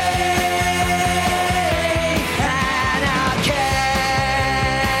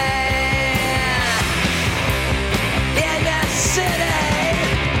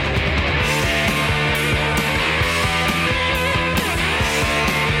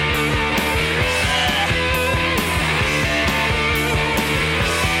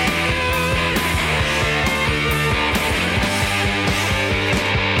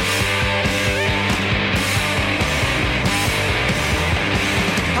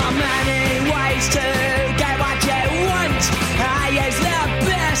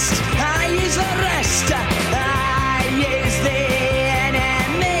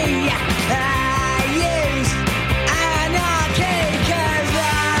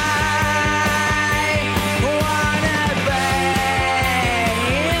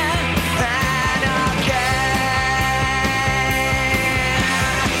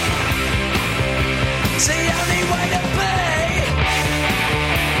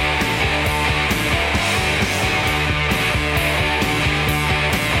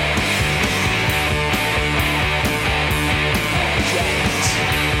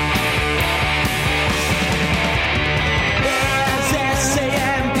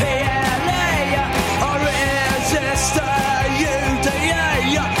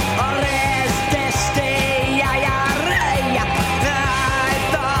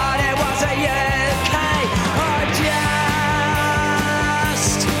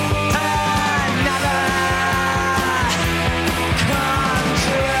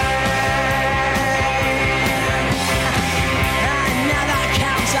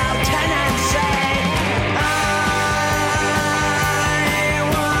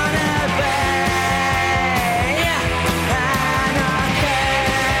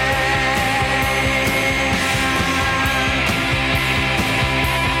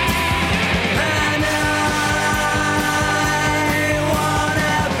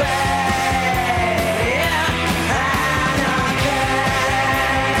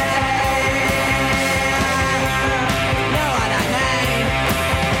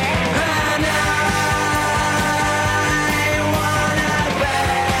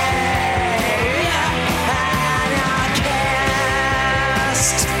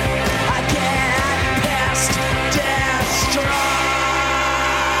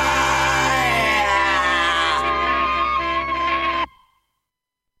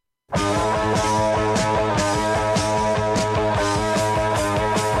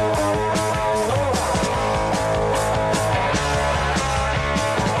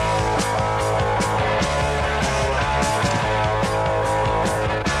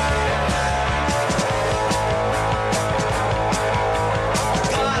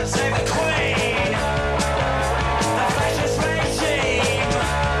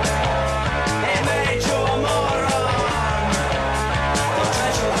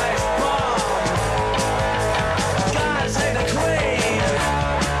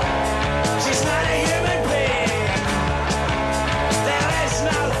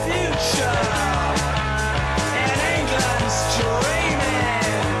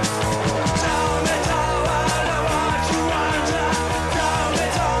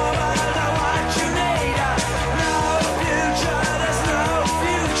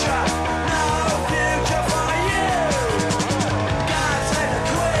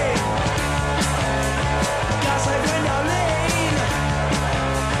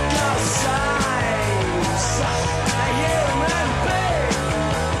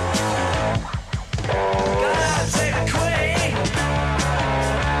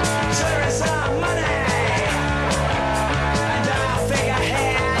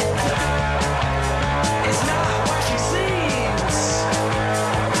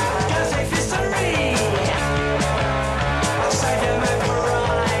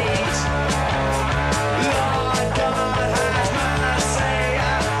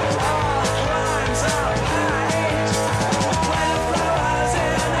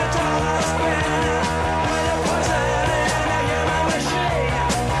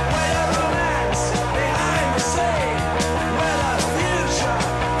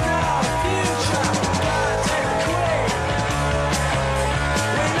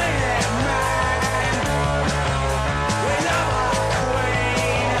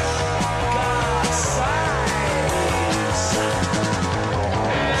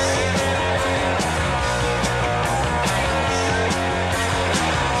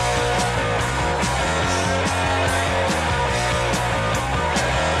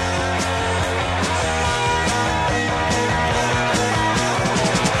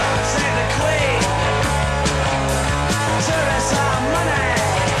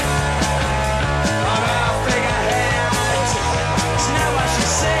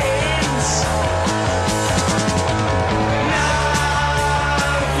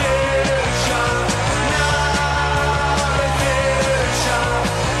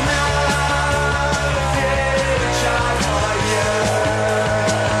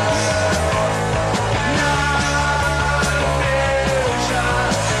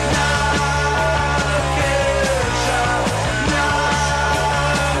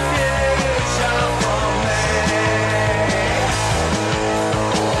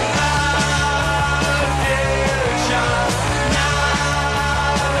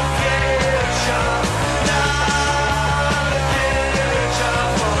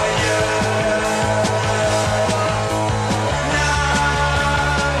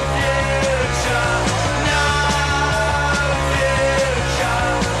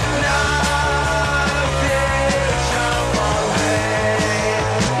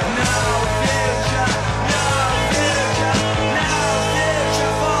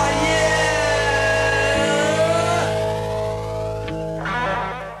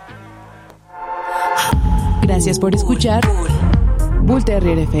Gracias por escuchar Bull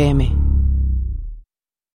Terrier FM.